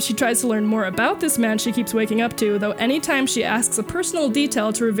tries to learn more about this man she keeps waking up to, though anytime she asks a personal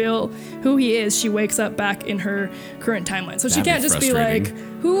detail to reveal who he is, she wakes up back in her current timeline. So she That'd be can't just be like,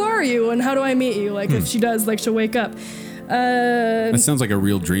 frustrating. who are you and how do I meet you? Like if she does, like she'll wake up. That sounds like a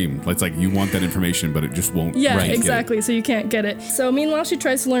real dream. It's like you want that information, but it just won't. Yeah, let you get it. exactly. So you can't get it. So meanwhile, she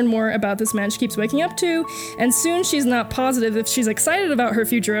tries to learn more about this man she keeps waking up to, and soon she's not positive if she's excited about her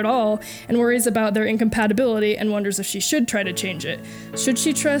future at all, and worries about their incompatibility and wonders if she should try to change it. Should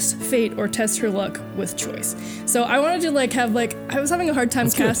she trust fate or test her luck with choice? So I wanted to have I was having a hard time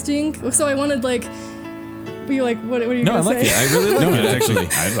casting, so I wanted be like, what are you No, I gonna like say? it. I really like No, it, it's actually.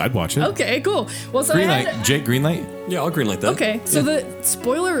 I'd watch it. Okay, cool. Well, so Greenlight. I had Jake Greenlight? Yeah, I'll greenlight that. Okay, so the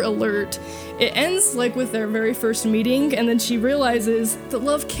spoiler alert, it ends like with their very first meeting, and then she realizes that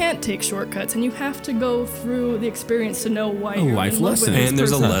love can't take shortcuts, and you have to go through the experience to know why you're life in love lesson. with this And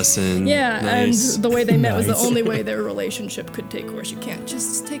there's a person. lesson. Yeah, Nice. and the way they met was the Nice. only way their relationship could take course. You can't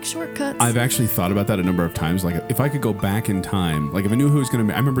just take shortcuts. I've actually thought about that a number of times. Like, if I could go back in time, like if I knew who I was going to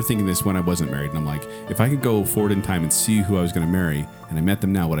marry, I remember thinking this when I wasn't married, and I'm like, if I could go forward in time and see who I was going to marry, and I met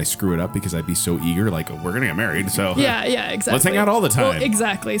them now, would I screw it up because I'd be so eager? Like, oh, we're going to get married, so Yeah, exactly. Let's hang out all the time. Well,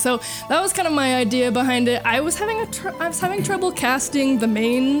 exactly. So that was kind of my idea behind it. I was having trouble casting the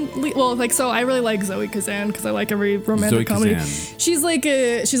main lead. Well, like, so I really like Zoe Kazan because I like every romantic Zoe comedy. Kazan. She's like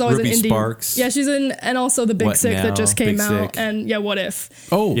she's always Ruby an indie. Sparks. Yeah, she's in, and also the Big What Sick Now? that just came Big out, Sick. and yeah, What If.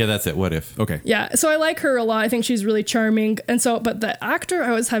 Oh, Yeah, that's it. What if? okay. Yeah, so I like her a lot. I think she's really charming, and so, but the actor,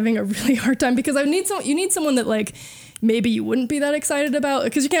 I was having a really hard time because you need someone that like maybe you wouldn't be that excited about,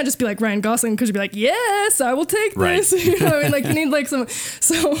 because you can't just be like Ryan Gosling because you'd be like, yes, I will take this. You know what I mean? Like, you need like some.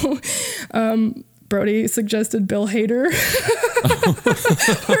 So, Brody suggested Bill Hader,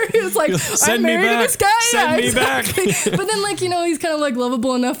 where he was like, "I'm Send me married to back. this guy." Send me back. But then, like, he's kind of like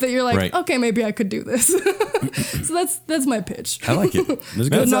lovable enough that you're like, Right. okay, maybe I could do this. So that's my pitch. I like it. That's That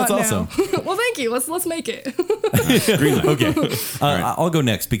good. sounds Not awesome. now. Well, thank you. Let's make it. Okay. I'll go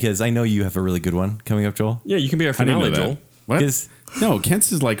next because I know you have a really good one coming up, Joel. Yeah, you can be our I didn't know finale, that. Joel. What? Is- No,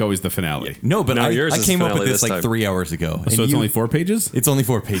 Kent's is like always the finale. No, but No, I yours is came up with finale this this like time. 3 hours ago. So and it's you- only 4 pages? It's only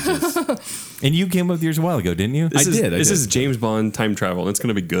 4 pages. And you came up with yours a while ago, didn't you? This I did. is James Bond time travel, and it's going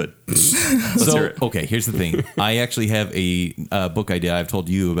to be good. Let's hear So, it. okay, here's the thing. I actually have a book idea I've told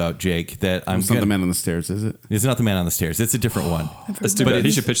you about, Jake, that I'm It's not gonna- the man on the stairs, is it? It's not The Man on the Stairs. It's a different one. Let's do But that. He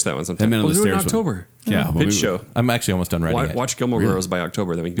it's- should pitch that one sometime. That Man on We'll the do it in Stairs one. October. Yeah. well, Pitch we- show. I'm actually almost done writing it. Watch Gilmore Girls by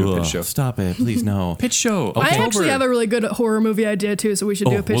October, then we can do a Ugh, pitch show. Stop it, please, no. Pitch show. I October. actually have a really good horror movie idea too, so we should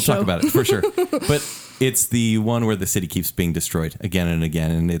do a pitch we'll show. talk about it for sure. But it's the one where the city keeps being destroyed again and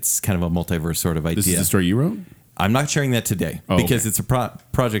again, and it's kind of a multiverse sort of idea. This is the story you wrote? I'm not sharing that today Oh, because okay. it's a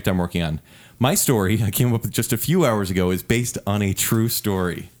project I'm working on. My story I came up with just a few hours ago is based on a true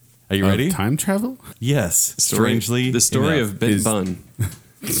story. Are you ready? Time travel? Yes. Story- Strangely, the story enough. of Ben is- Bunn.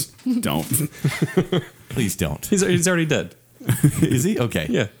 Don't. Please don't. He's already dead. Is he? Okay.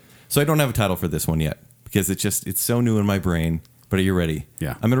 Yeah. So I don't have a title for this one yet because it's so new in my brain. But are you ready?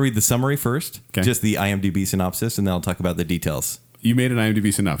 Yeah. I'm going to read the summary first, Okay. just the IMDb synopsis, and then I'll talk about the details. You made an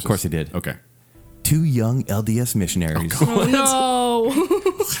IMDb synopsis. Of course I did. Okay. 2 young LDS missionaries. Oh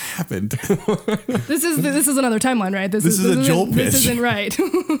no! Happened. This is another timeline, right? This is a isn't- Joel pitch. This isn't right.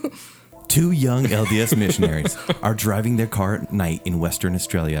 2 young LDS missionaries are driving their car at night in Western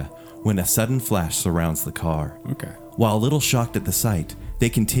Australia when a sudden flash surrounds the car. Okay. While a little shocked at the sight, they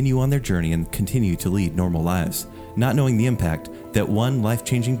continue on their journey and continue to lead normal lives, not knowing the impact that one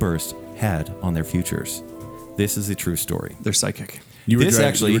life-changing burst had on their futures. This is a true story. They're psychic. You were This dri-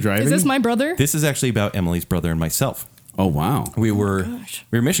 actually- you were driving? Is this my brother? This is actually about Emily's brother and myself. Oh, wow. We were gosh.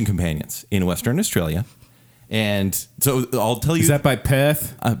 mission companions in Western Australia. And so I'll tell you Is that by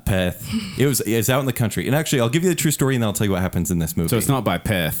Perth? Perth. It's out in the country. And actually I'll give you the true story and then I'll tell you what happens in this movie. So it's not by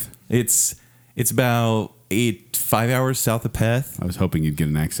Perth. It's about 5 hours south of Perth. I was hoping you'd get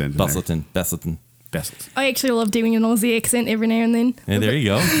an accent. in there. Bestleton. Bessels. I actually love doing an Aussie accent every now and then. And there you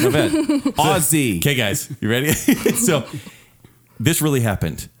go. Not bad. Aussie. Okay, guys, you ready? So this really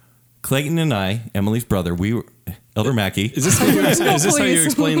happened. Clayton and I, Emily's brother, we were Elder Mackey. Is this how you Please.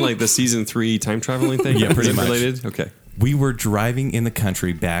 explain like the season 3 time traveling thing? Yeah, pretty Is it much. related. Okay. We were driving in the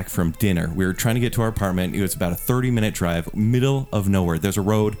country back from dinner. We were trying to get to our apartment. It was about a 30-minute drive, middle of nowhere. There's a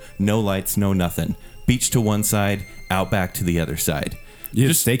road, no lights, no nothing. Beach to one side, Outback to the other side. You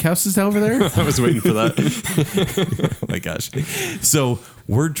have steakhouses over there? I was waiting for that. Oh my gosh. So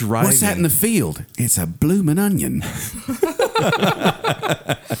we're driving. What's that in the field? It's a bloomin' onion.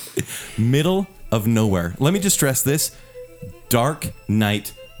 Middle of nowhere. Let me just stress this. Dark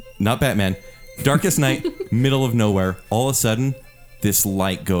night, not Batman. Darkest night, middle of nowhere. All of a sudden, this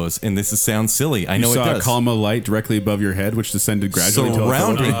light goes, and sounds silly. I You know it saw a does. column of light directly above your head, which descended gradually until it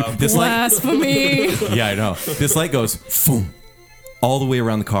fell Surrounding down. this light. Blasphemy. Yeah, I know. This light goes, boom, all the way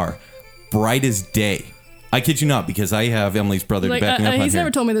around the car, bright as day. I kid you not, because I have Emily's brother Like, backing up on he's here. never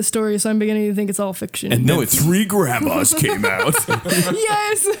told me this story, so I'm beginning to think it's all fiction. And No, then it's- 3 grandmas came out.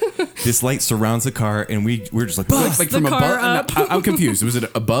 yes. This light surrounds the car, and we're just like, like the car up. I'm confused. Was it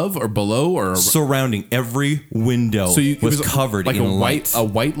above or below or surrounding every window it was covered like in a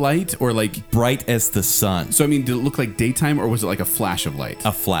white light or like bright as the sun. so I mean did it look like daytime or was it like a flash of light?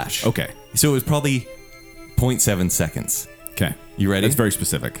 A flash. Okay. So it was probably 0.7 seconds. Okay. You ready? That's very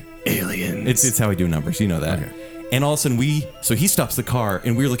specific. Aliens. It's how I do numbers. You know that. Okay. And all of a sudden so he stops the car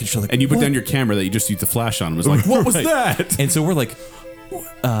and we're looking at each other like, And you put "What?" down your camera that you just used the flash on and was like, what was Right. that? And so we're like,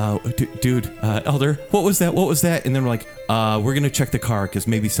 dude, Elder, what was that? What was that? And then we're like, we're going to check the car because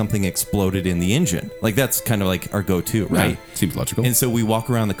maybe something exploded in the engine. Like, that's kind of like our go-to, right? Yeah, seems logical. And so we walk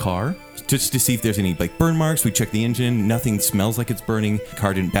around the car just to see if there's any like burn marks. We check the engine. Nothing smells like it's burning. The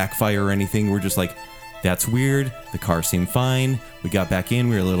car didn't backfire or anything. We're just like, that's weird. The car seemed fine. We got back in.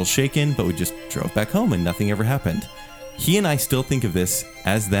 We were a little shaken, but we just drove back home and nothing ever happened. He and I still think of this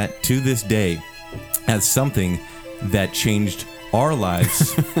as that to this day as something that changed our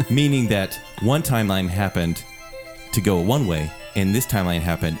lives, meaning that one timeline happened to go one way, and this timeline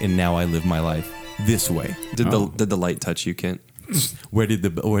happened, and now I live my life this way. Did the light touch you, Kent? Where did the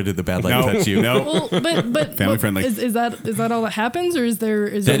bad light touch you? No. Well, but Family friendly. Is that all that happens, or is there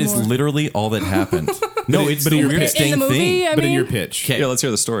That is more? literally all that happened. No, it's but the in your weirdest pitch- in the dang movie? thing. I But in mean, your pitch, Okay. Yeah, let's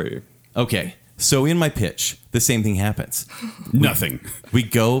hear the story. Okay. So in my pitch, the same thing happens. nothing. We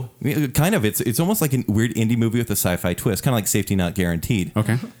go kind of it's almost like a weird indie movie with a sci-fi twist, kind of like Safety Not Guaranteed.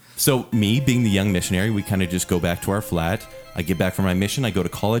 Okay. So me being the young missionary, we kind of just go back to our flat. I get back from my mission, I go to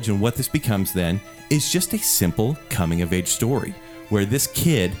college, and what this becomes then is just a simple coming of age story where this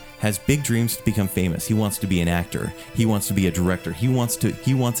kid has big dreams to become famous. He wants to be an actor. He wants to be a director. He wants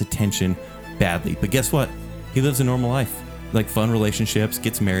attention badly. But guess what? He lives a normal life. Like fun relationships,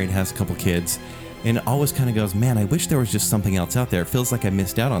 gets married, has a couple kids, and always kind of goes, man, I wish there was just something else out there. It feels like I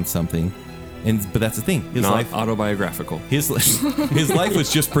missed out on something. But that's the thing. His Not life autobiographical. his life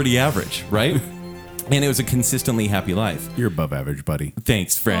was just pretty average, right? And it was a consistently happy life. You're above average, buddy.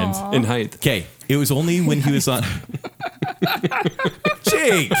 Thanks, friend. In height. Okay, it was only when he was on.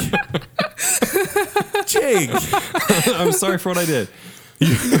 Jake! I'm sorry for what I did.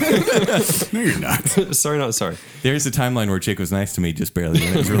 No, you're not. Sorry, not sorry. There's a timeline where Jake was nice to me just barely,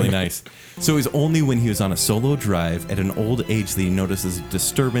 and it was really nice. So it was only when he was on a solo drive at an old age that he notices a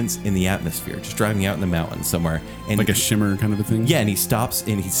disturbance in the atmosphere, just driving out in the mountains somewhere. And Like a shimmer kind of a thing? Yeah, and he's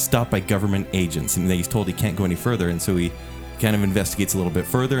stopped by government agents, and he's told he can't go any further, and so he kind of investigates a little bit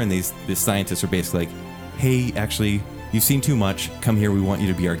further, and the scientists are basically like, hey, actually, you've seen too much, come here, we want you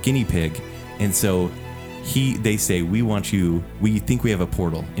to be our guinea pig. And so they say, we think we have a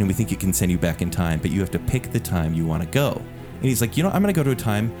portal, and we think it can send you back in time, but you have to pick the time you want to go. And he's like, I'm going to go to a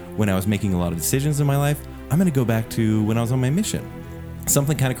time when I was making a lot of decisions in my life. I'm going to go back to when I was on my mission.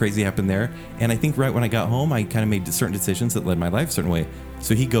 Something kind of crazy happened there, and I think right when I got home, I kind of made certain decisions that led my life a certain way.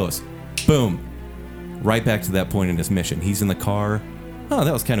 So he goes, boom, right back to that point in his mission. He's in the car. Oh,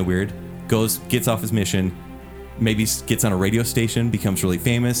 that was kind of weird. Gets off his mission, maybe gets on a radio station, becomes really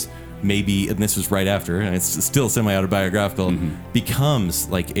famous. Maybe, and this was right after, and it's still semi-autobiographical, becomes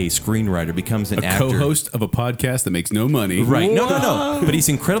like a screenwriter, becomes an actor. Co-host of a podcast that makes no money. Right. No. But he's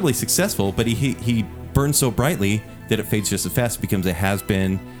incredibly successful, but he burns so brightly that it fades just as fast. It becomes a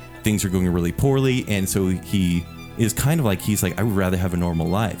has-been. Things are going really poorly. And so he is kind of like, he's like, I would rather have a normal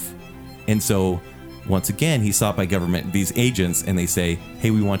life. And so once again, he's sought by government, these agents, and they say,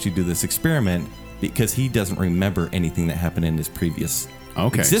 hey, we want you to do this experiment because he doesn't remember anything that happened in his previous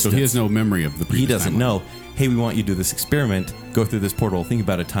existence. So he has no memory of the previous He doesn't timeline. know. Hey, we want you to do this experiment. Go through this portal. Think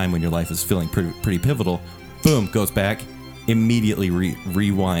about a time when your life is feeling pretty pivotal. Boom, goes back. Immediately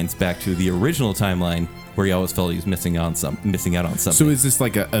rewinds back to the original timeline where he always felt he was missing out on something. So is this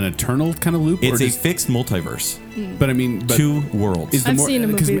like an eternal kind of loop? It's or a just, fixed multiverse. but I mean, but Two worlds. is the I've seen a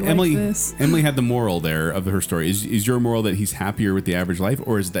because movie like Emily, this. Emily had the moral there of her story. Is your moral that he's happier with the average life,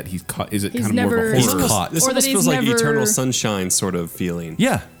 or is that he's caught? Is it He's kind of more of never- a He's horror? caught. This Or that almost he's feels like never- Eternal Sunshine sort of feeling.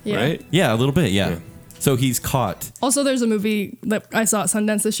 Yeah. Yeah. Right? Yeah, a little bit. Yeah. So he's caught. Also, there's a movie that I saw at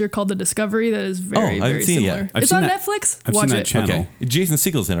Sundance this year called The Discovery that is very, I haven't very seen it similar. yet. I've It's seen on that- Netflix. I've Watch seen that it. channel. Okay. Jason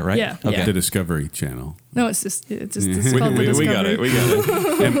Segel's in it, right? Yeah, Okay. yeah. The Discovery Channel. No, it's just it's called The We Discovery. got it. We got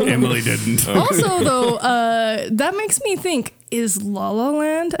it. Emily didn't. Also, though, that makes me think: is La La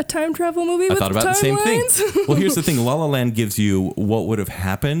Land a time travel movie? I with thought about the same thing. timelines? Well, here's the thing: La La Land gives you what would have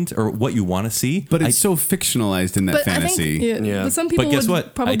happened or what you want to see, But it's so fictionalized in that But fantasy. I think, Yeah. but some people But guess would what? I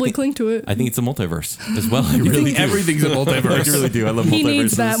probably think- cling to it. I think it's a multiverse as well. I You really think do. everything's a multiverse. I really do. I love He multiverses.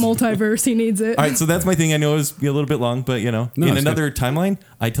 needs that multiverse. He needs it. All right, so that's my thing. I know is a little bit long, but No, in it's another timeline,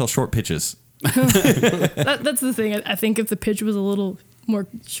 I tell short pitches. That's the thing. I think if the pitch was a little more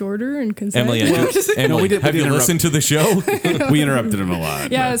shorter and concise. Emily, Emily, we did have you interrupt. listened to the show? We interrupted him a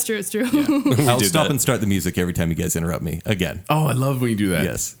lot. Yeah, but- that's true. It's true. I'll did stop that. and start the music every time you guys interrupt me again. Oh, I love when you do that.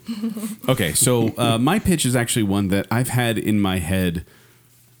 Yes. Okay, so my pitch is actually one that I've had in my head,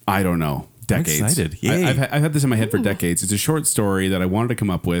 I don't know, decades. excited. Yay. I've had this in my head for decades. It's a short story that I wanted to come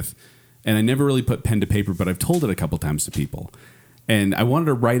up with, and I never really put pen to paper, but I've told it a couple times to people. And I wanted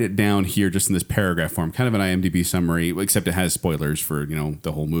to write it down here just in this paragraph form, kind of an IMDb summary, except it has spoilers for,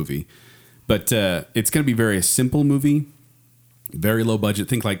 the whole movie. But it's going to be very a simple movie, very low budget.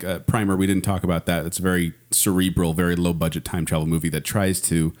 Think like Primer. We didn't talk about that. It's a very cerebral, very low budget time travel movie that tries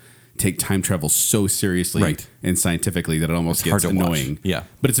to take time travel so seriously and scientifically that it almost gets annoying. Yeah.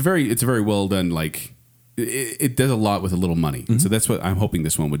 But it's a very well done, like it does a lot with a little money. So that's what I'm hoping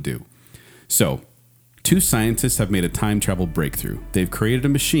this one would do. So 2 scientists have made a time travel breakthrough. They've created a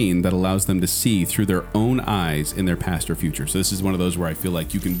machine that allows them to see through their own eyes in their past or future. So this is one of those where I feel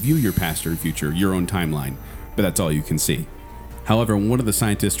like you can view your past or future, your own timeline, but that's all you can see. However, when one of the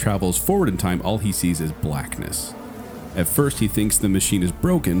scientists travels forward in time, all he sees is blackness. At first, he thinks the machine is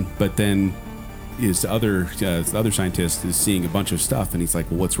broken, but then the other scientist is seeing a bunch of stuff, and he's like,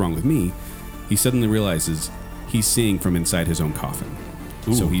 well, what's wrong with me? He suddenly realizes he's seeing from inside his own coffin.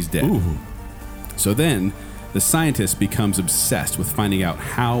 So he's dead. So then, the scientist becomes obsessed with finding out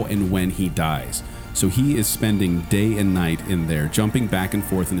how and when he dies. So he is spending day and night in there, jumping back and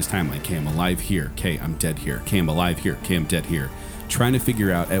forth in his timeline. Okay, I'm alive here. Okay, I'm dead here. Okay, I'm alive here. Okay, I'm dead here. Trying to figure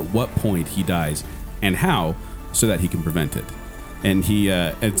out at what point he dies and how so that he can prevent it. And he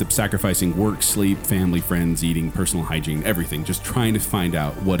ends up sacrificing work, sleep, family, friends, eating, personal hygiene, everything, just trying to find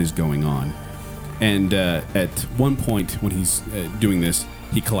out what is going on. And at one point when he's doing this,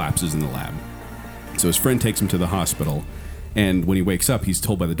 he collapses in the lab. So his friend takes him to the hospital, and when he wakes up, he's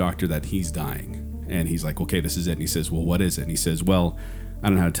told by the doctor that he's dying. And he's like, okay, this is it. And he says, well, what is it? And he says, well, I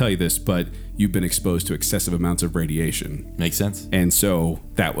don't know how to tell you this, but you've been exposed to excessive amounts of radiation. Makes sense. And so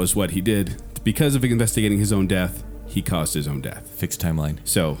that was what he did. Because of investigating his own death, he caused his own death. Fixed timeline.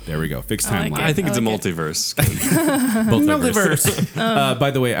 So there we go. Fixed I like timeline. it. I think it's a multiverse. Multiverse.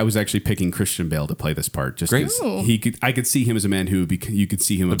 By the way, I was actually picking Christian Bale to play this part. Just Great. because I could see him as a man who you could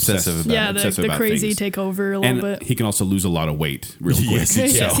see him obsessive about, Yeah, obsessive the about crazy things. take over a little And bit. he can also lose a lot of weight real quick. Yes, he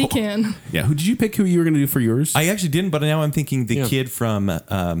Yes, he can. Yeah. Who did you pick? Who you were going to do for yours? I actually didn't, but now I'm thinking the kid from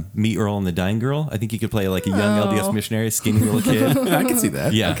Meet Earl and the Dying Girl. I think he could play like a young LDS missionary, skinny little kid. I can see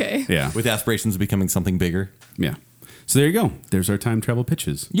that. Yeah. Okay. Yeah. With aspirations of becoming something bigger. Yeah. So there you go. There's our time travel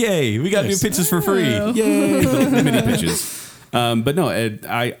pitches. Yay! We got new pitches for free. Yay! Little mini pitches. But no,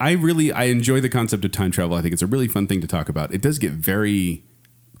 I really enjoy the concept of time travel. I think it's a really fun thing to talk about. It does get very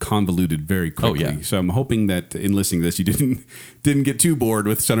convoluted very quickly. Oh, yeah. So I'm hoping that in listening to this, you didn't get too bored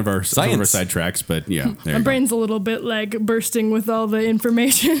with some of our sidetracks. But yeah, My brain's a little bit like bursting with all the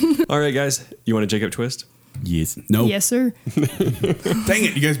information. All right, guys. You want a Jacob twist? Yes. No. Yes, sir. Dang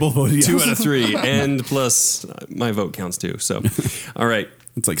it! You guys both voted yes. 2 out of 3, and plus my vote counts too. So, all right.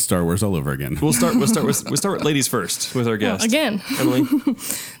 It's like Star Wars all over again. We'll start with ladies first with our guest. Again. Emily.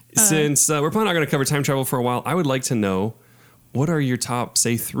 Since we're probably not going to cover time travel for a while, I would like to know what are your top,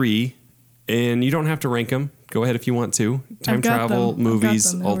 say, 3, and you don't have to rank them. Go ahead if you want to. Time I've got travel, them. movies,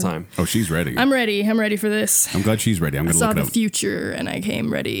 I've got them. all time. Oh, she's ready. I'm ready. I'm ready for this. I'm glad she's ready. I'm I going to saw look it the up. future and I came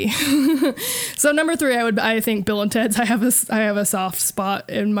ready. So number 3, I think Bill and Ted's. I have a soft spot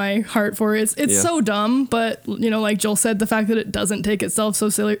in my heart for it. It's so dumb, but like Joel said, the fact that it doesn't take itself so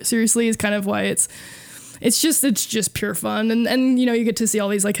seriously is kind of why it's just pure fun. And you get to see all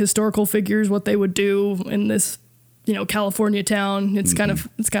these like historical figures, what they would do in this California town. It's kind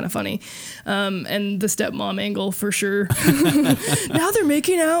of funny. And the stepmom angle for sure. Now they're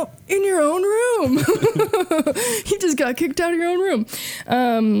making out in your own room. You just got kicked out of your own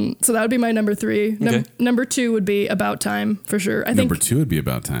room. So that would be my number 3. Okay. Number 2 would be About Time for sure. I Number think 2 would be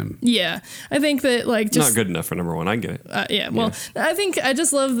About Time. Yeah. I think that like just Not good enough for number 1. I get it. yeah. Well, I think I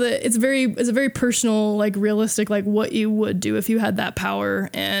just love that it's a very personal, like realistic, like what you would do if you had that power.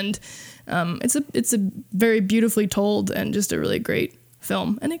 And it's a very beautifully told and just a really great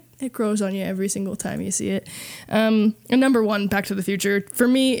film, and it grows on you every single time you see it. And number 1, Back to the Future for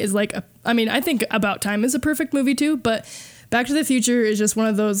me is like I think About Time is a perfect movie too, but Back to the Future is just one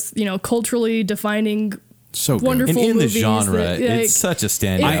of those culturally defining. So good. Wonderful And in the movies genre, that, it's such a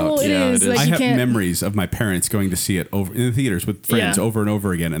standout. It is. Like, I you have can't- memories of my parents going to see it over in the theaters with friends Yeah. over and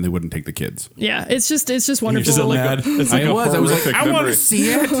over again, and they wouldn't take the kids. Yeah, it's just wonderful. Just like mad. it's like I was like, horrific I want memory. to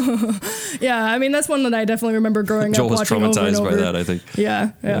see it. Yeah, I mean that's one that I definitely remember growing Joel up was watching over and traumatized by over. that, I think.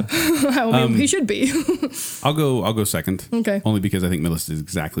 Yeah. I mean, he should be. I'll go second. Okay. Only because I think Melissa is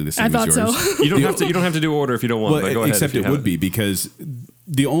exactly the I same thought as yours. so. You don't have to do order if you don't want. Well, but go ahead. except if you it have would be because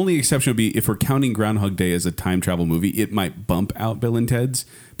the only exception would be if we're counting Groundhog Day as a time travel movie, it might bump out Bill and Ted's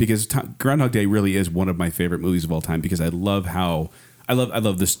because Groundhog Day really is one of my favorite movies of all time because I love how I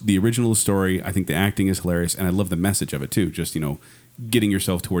love this the original story. I think the acting is hilarious and I love the message of it too. Just getting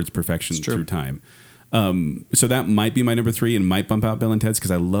yourself towards perfection through time. So that might be my number 3 and might bump out Bill and Ted's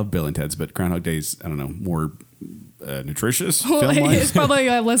because I love Bill and Ted's, but Groundhog Day's, I don't know, more nutritious film-wise. It's probably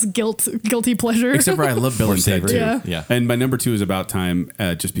less guilty pleasure. Except for I love Bill and Ted too. Yeah. And my number 2 is About Time,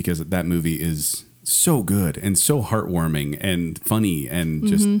 just because that movie is so good and so heartwarming and funny and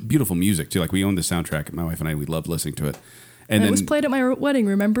just beautiful music too. Like we own the soundtrack. My wife and I, we loved listening to it. And it was played at my wedding,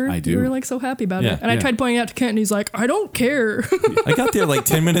 remember? I do. We were like so happy about Yeah. it. And I tried pointing out to Kent and he's like, I don't care. I got there like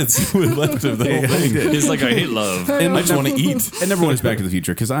 10 minutes left of the whole thing. He's like, I hate love. And I just want to eat. And number 1 is Back to the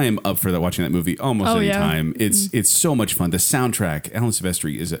Future because I am up for that watching that movie almost any yeah. time. It's so much fun. The soundtrack, Alan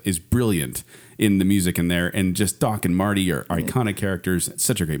Silvestri is brilliant in the music in there, and just Doc and Marty are iconic characters. It's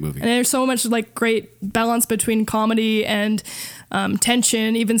such a great movie. And there's so much like great balance between comedy and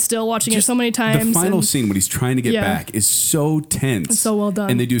tension, even still watching it so many times. The final scene when he's trying to get back is so tense. It's so well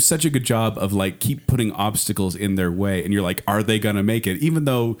done. And they do such a good job of like keep putting obstacles in their way. And you're like, are they going to make it? Even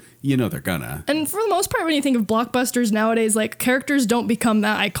though you know they're gonna. And for the most part, when you think of blockbusters nowadays, like characters don't become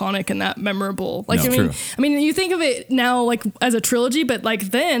that iconic and that memorable. Like, No, true. I mean, you think of it now like as a trilogy, but like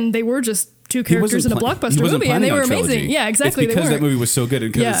then they were just two characters in a blockbuster movie, and they were amazing. Yeah, exactly. It's because that movie was so good,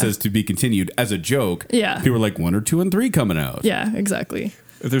 and because it says to be continued as a joke. Yeah. People were like 1 or 2 and 3 coming out. Yeah, exactly.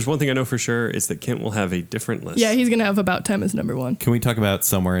 If there's one thing I know for sure, it's that Kent will have a different list. Yeah, he's gonna have About Time as number 1. Can we talk about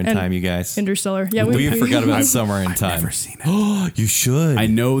Somewhere in And Time, you guys? Interstellar. Yeah, we forgot about Somewhere in I've Time. never seen it. Oh, you should. I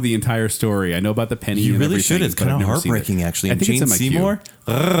know the entire story. I know about the penny. You and really everything, should. It's but kind I've of never seen it. heartbreaking, actually. I And think it's Jane in my queue. Seymour.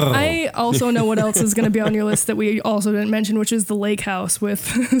 I also know what else is going to be on your list that we also didn't mention, which is The Lake House with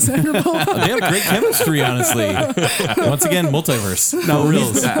Sandra Bullock. They have great chemistry, honestly. Once again, multiverse. No, For really.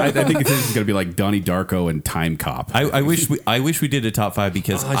 reals. I think it's going to be like Donnie Darko and Time Cop. I wish we did a top 5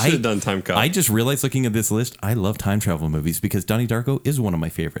 because I should have done Time Cop. I just realized looking at this list, I love time travel movies because Donnie Darko is one of my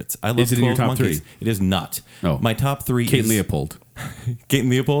favorites. I love Is it in your 12 top Monkeys. 3? It is not. Oh. My top 3 Kate is Leopold. Kate and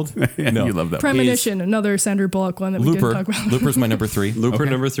Leopold. No, You love that one. Premonition, another Sandra Bullock one that we Looper. didn't talk about. Looper's my number 3. Looper Okay.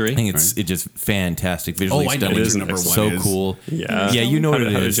 number 3. I think it's just fantastic visually Oh, I know stunning. what your number 1 so is. cool. Yeah. Yeah, you know How what did-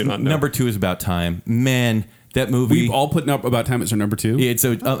 it how did is. you not know? Number 2 is About Time. Man, that movie. We've all put up About Time as our number 2. It's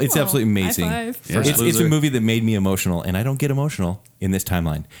absolutely amazing. High five. Yeah. It's a loser. movie that made me emotional, and I don't get emotional in this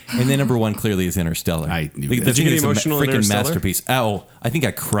timeline. And then number 1 clearly is Interstellar. I knew The that. Did you thing get is a emotional in freaking Interstellar? masterpiece. Ow! I think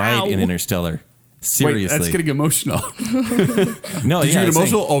I cried in Ow. Interstellar. Wait, Seriously, that's getting emotional. no. Did yeah, you I'm get saying-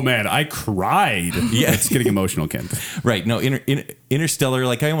 emotional? Oh man, I cried. Yeah. It's getting emotional, Kent. Right? No, Interstellar.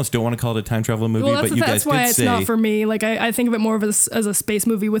 Like I almost don't want to call it a time travel movie, Well, but you guys that's why did it's say not for me. Like I think of it more of as a space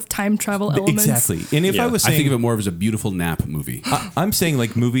movie with time travel elements. exactly. And if Yeah. I was I saying, think of it more as a beautiful nap movie. I'm saying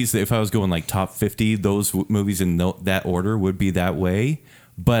like movies that if I was going like top 50, those movies in that order would be that way.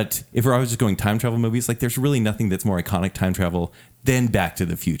 But if I was just going time travel movies, like there's really nothing that's more iconic time travel than Back to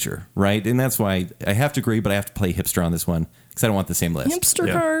the Future, right? And that's why I have to agree, but I have to play hipster on this one because I don't want the same list. Hipster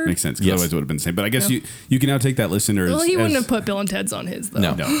Yeah. card. Makes sense, because Yes. otherwise it would have been the same. But I guess you can now take that listener as... Well, he wouldn't as- have put Bill and Ted's on his though.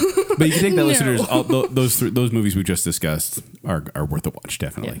 No. No. But you can take that No. listeners... Those movies we just discussed are worth a watch,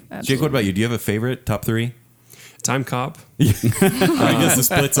 definitely. Jake, what about you? Do you have a favorite top 3? Time Cop. I guess the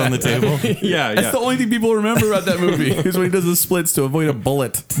splits on the table. Yeah, That's the only thing people remember about that movie is when he does the splits to avoid a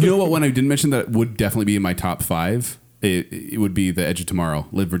bullet. You know what one I didn't mention that would definitely be in my top 5? It would be The Edge of Tomorrow,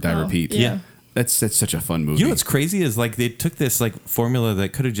 Live or Die Oh, Repeat. yeah. That's such a fun movie. You know what's crazy is like they took this like formula that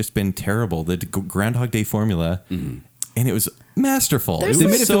could have just been terrible, the Groundhog Day formula, and it was masterful. There's They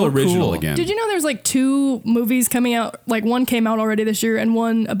like- made it feel original again. Did you know there's like 2 movies coming out? Like one came out already this year, and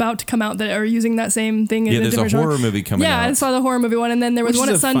one about to come out that are using that same thing. Yeah, in there's a different genre. horror movie coming Yeah, out. I saw the horror movie one, and then there was Which one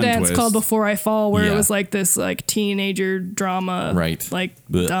is at a fun Sundance twist. called Before I Fall, where Yeah. it was like this like teenager drama, Right. Like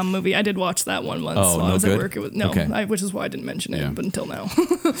Blech. dumb movie. I did watch that one once Oh, while I no was good? at work. It was Okay. which is why I didn't mention it, Yeah. but until now.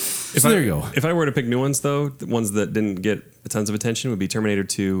 So there you go. If I were to pick new ones, though, the ones that didn't get tons of attention would be Terminator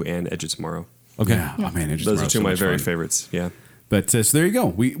 2 and Edge of Tomorrow. Okay. Yeah. Oh, man, Edge of Those Tomorrow's are two so of my much very fun. favorites. Yeah. But so there you go.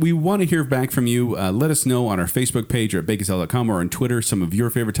 We want to hear back from you. Let us know on our Facebook page or at baconcell.com or on Twitter some of your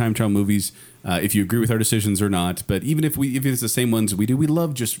favorite time travel movies, if you agree with our decisions or not. But even if it's the same ones we do, we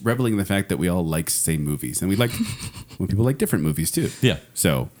love just reveling in the fact that we all like the same movies. And we like when people like different movies too. Yeah.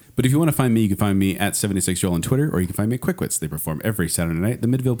 So, but if you want to find me, you can find me at 76Joel on Twitter, or you can find me at Quickwits. They perform every Saturday night at the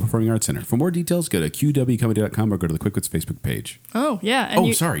Midville Performing Arts Center. For more details, go to qwcomedy.com or go to the Quickwits Facebook page. Oh yeah.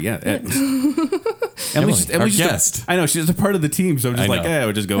 And Sorry, yeah. Emily, Emily's our just guest. I know she's a part of the team, so I'm just I like, know.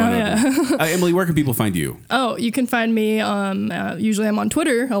 we're just going over. Emily, where can people find you? Oh, you can find me. Usually, I'm on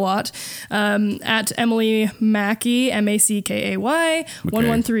Twitter a lot at Emily Mackey, MACKAY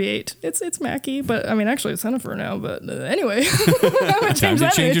 1138. It's Mackey, but I mean, actually, it's Hennifer now. But anyway, Time to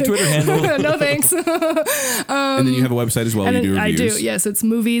change your Twitter handle. No thanks. And then you have a website as well. And You do then I do. reviews. Yes, it's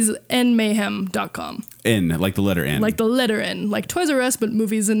moviesandmayhem.com. N, like the letter N. Like the letter N, like Toys R Us, but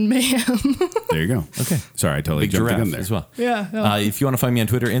movies and mayhem. There you go. Okay. Sorry, I totally Big jumped the giraffe gun there. as well. Yeah. If you want to find me on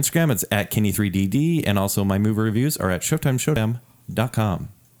Twitter, Instagram, it's at Kenny3DD, and also my movie reviews are at ShowtimeShowdown.com.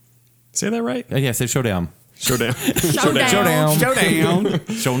 Say that right? Yeah, I said Showdown. Showdown. Showdown.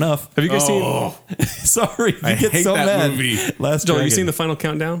 Show enough. Have you guys seen? Sorry, I get hate so that mad. movie. Last Joel, have you Dragon. seen the Final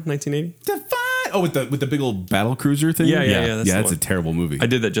Countdown, 1980? Oh, with the big old battle cruiser thing? Yeah. Yeah, the that's one. a terrible movie. I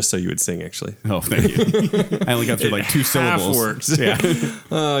did that just so you would sing, actually. Oh, thank you. I only got through like 2 syllables. Half works.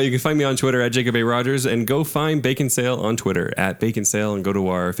 Yeah. You can find me on Twitter at Jacob A. Rogers, and go find Bacon Sale on Twitter at Bacon Sale, and go to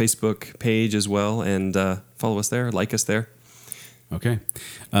our Facebook page as well, and follow us there, like us there. Okay.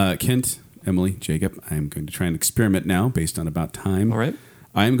 Kent, Emily, Jacob, I am going to try and experiment now based on About Time. All right.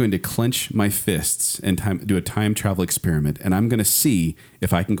 I am going to clench my fists and do a time travel experiment, and I'm going to see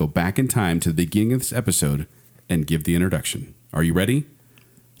if I can go back in time to the beginning of this episode and give the introduction. Are you ready?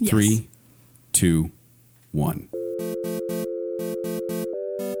 Yes. 3, 2, 1.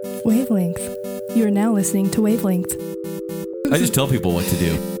 Wavelength. You are now listening to Wavelength. I just tell people what to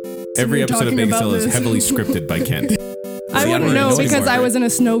do. Every we're episode of talking Bacon about Sale is this. heavily scripted by Kent. I don't wouldn't really know know because anymore, I right? was in a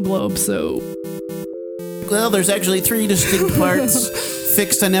snow globe, so Well, there's actually 3 distinct parts: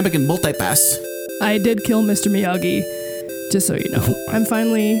 fixed, dynamic, and multipass. I did kill Mr. Miyagi. Just so you know, I'm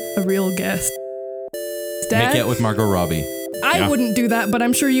finally a real guest. Make out with Margot Robbie. I wouldn't do that, but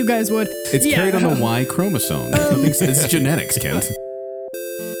I'm sure you guys would. It's carried on the Y chromosome. It's genetics, Kent.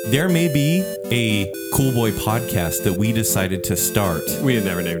 There may be a Cool Boy podcast that we decided to start. We had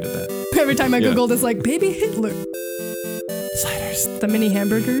never named it that. Every time I Yeah. Googled, it's like baby Hitler. Sliders. The mini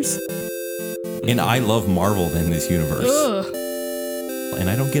hamburgers. And I love Marvel in this universe. Ugh. And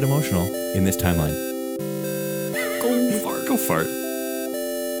I don't get emotional in this timeline. Go fart.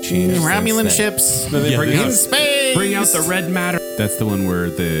 Romulan ships. Then they bring In out space. the red matter. That's the one where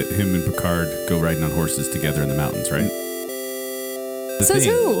him and Picard go riding on horses together in the mountains, right? The Says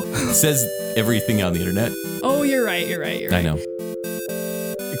thing. who? Says everything on the internet. Oh, you're right. I know.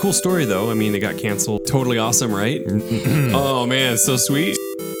 A cool story, though. I mean, it got canceled. Totally awesome, right? Oh, man. So sweet.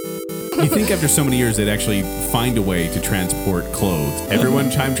 You think after so many years they'd actually find a way to transport clothes. Everyone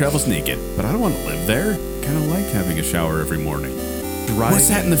time travels naked, but I don't want to live there. Kind of like having a shower every morning. What's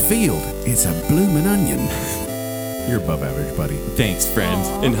that in the field? It's a bloomin' onion. You're above average, buddy. Thanks,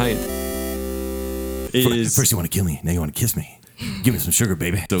 friend. In height. It is. First you want to kill me, now you want to kiss me. Give me some sugar,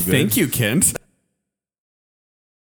 baby. So good. Thank you, Kent.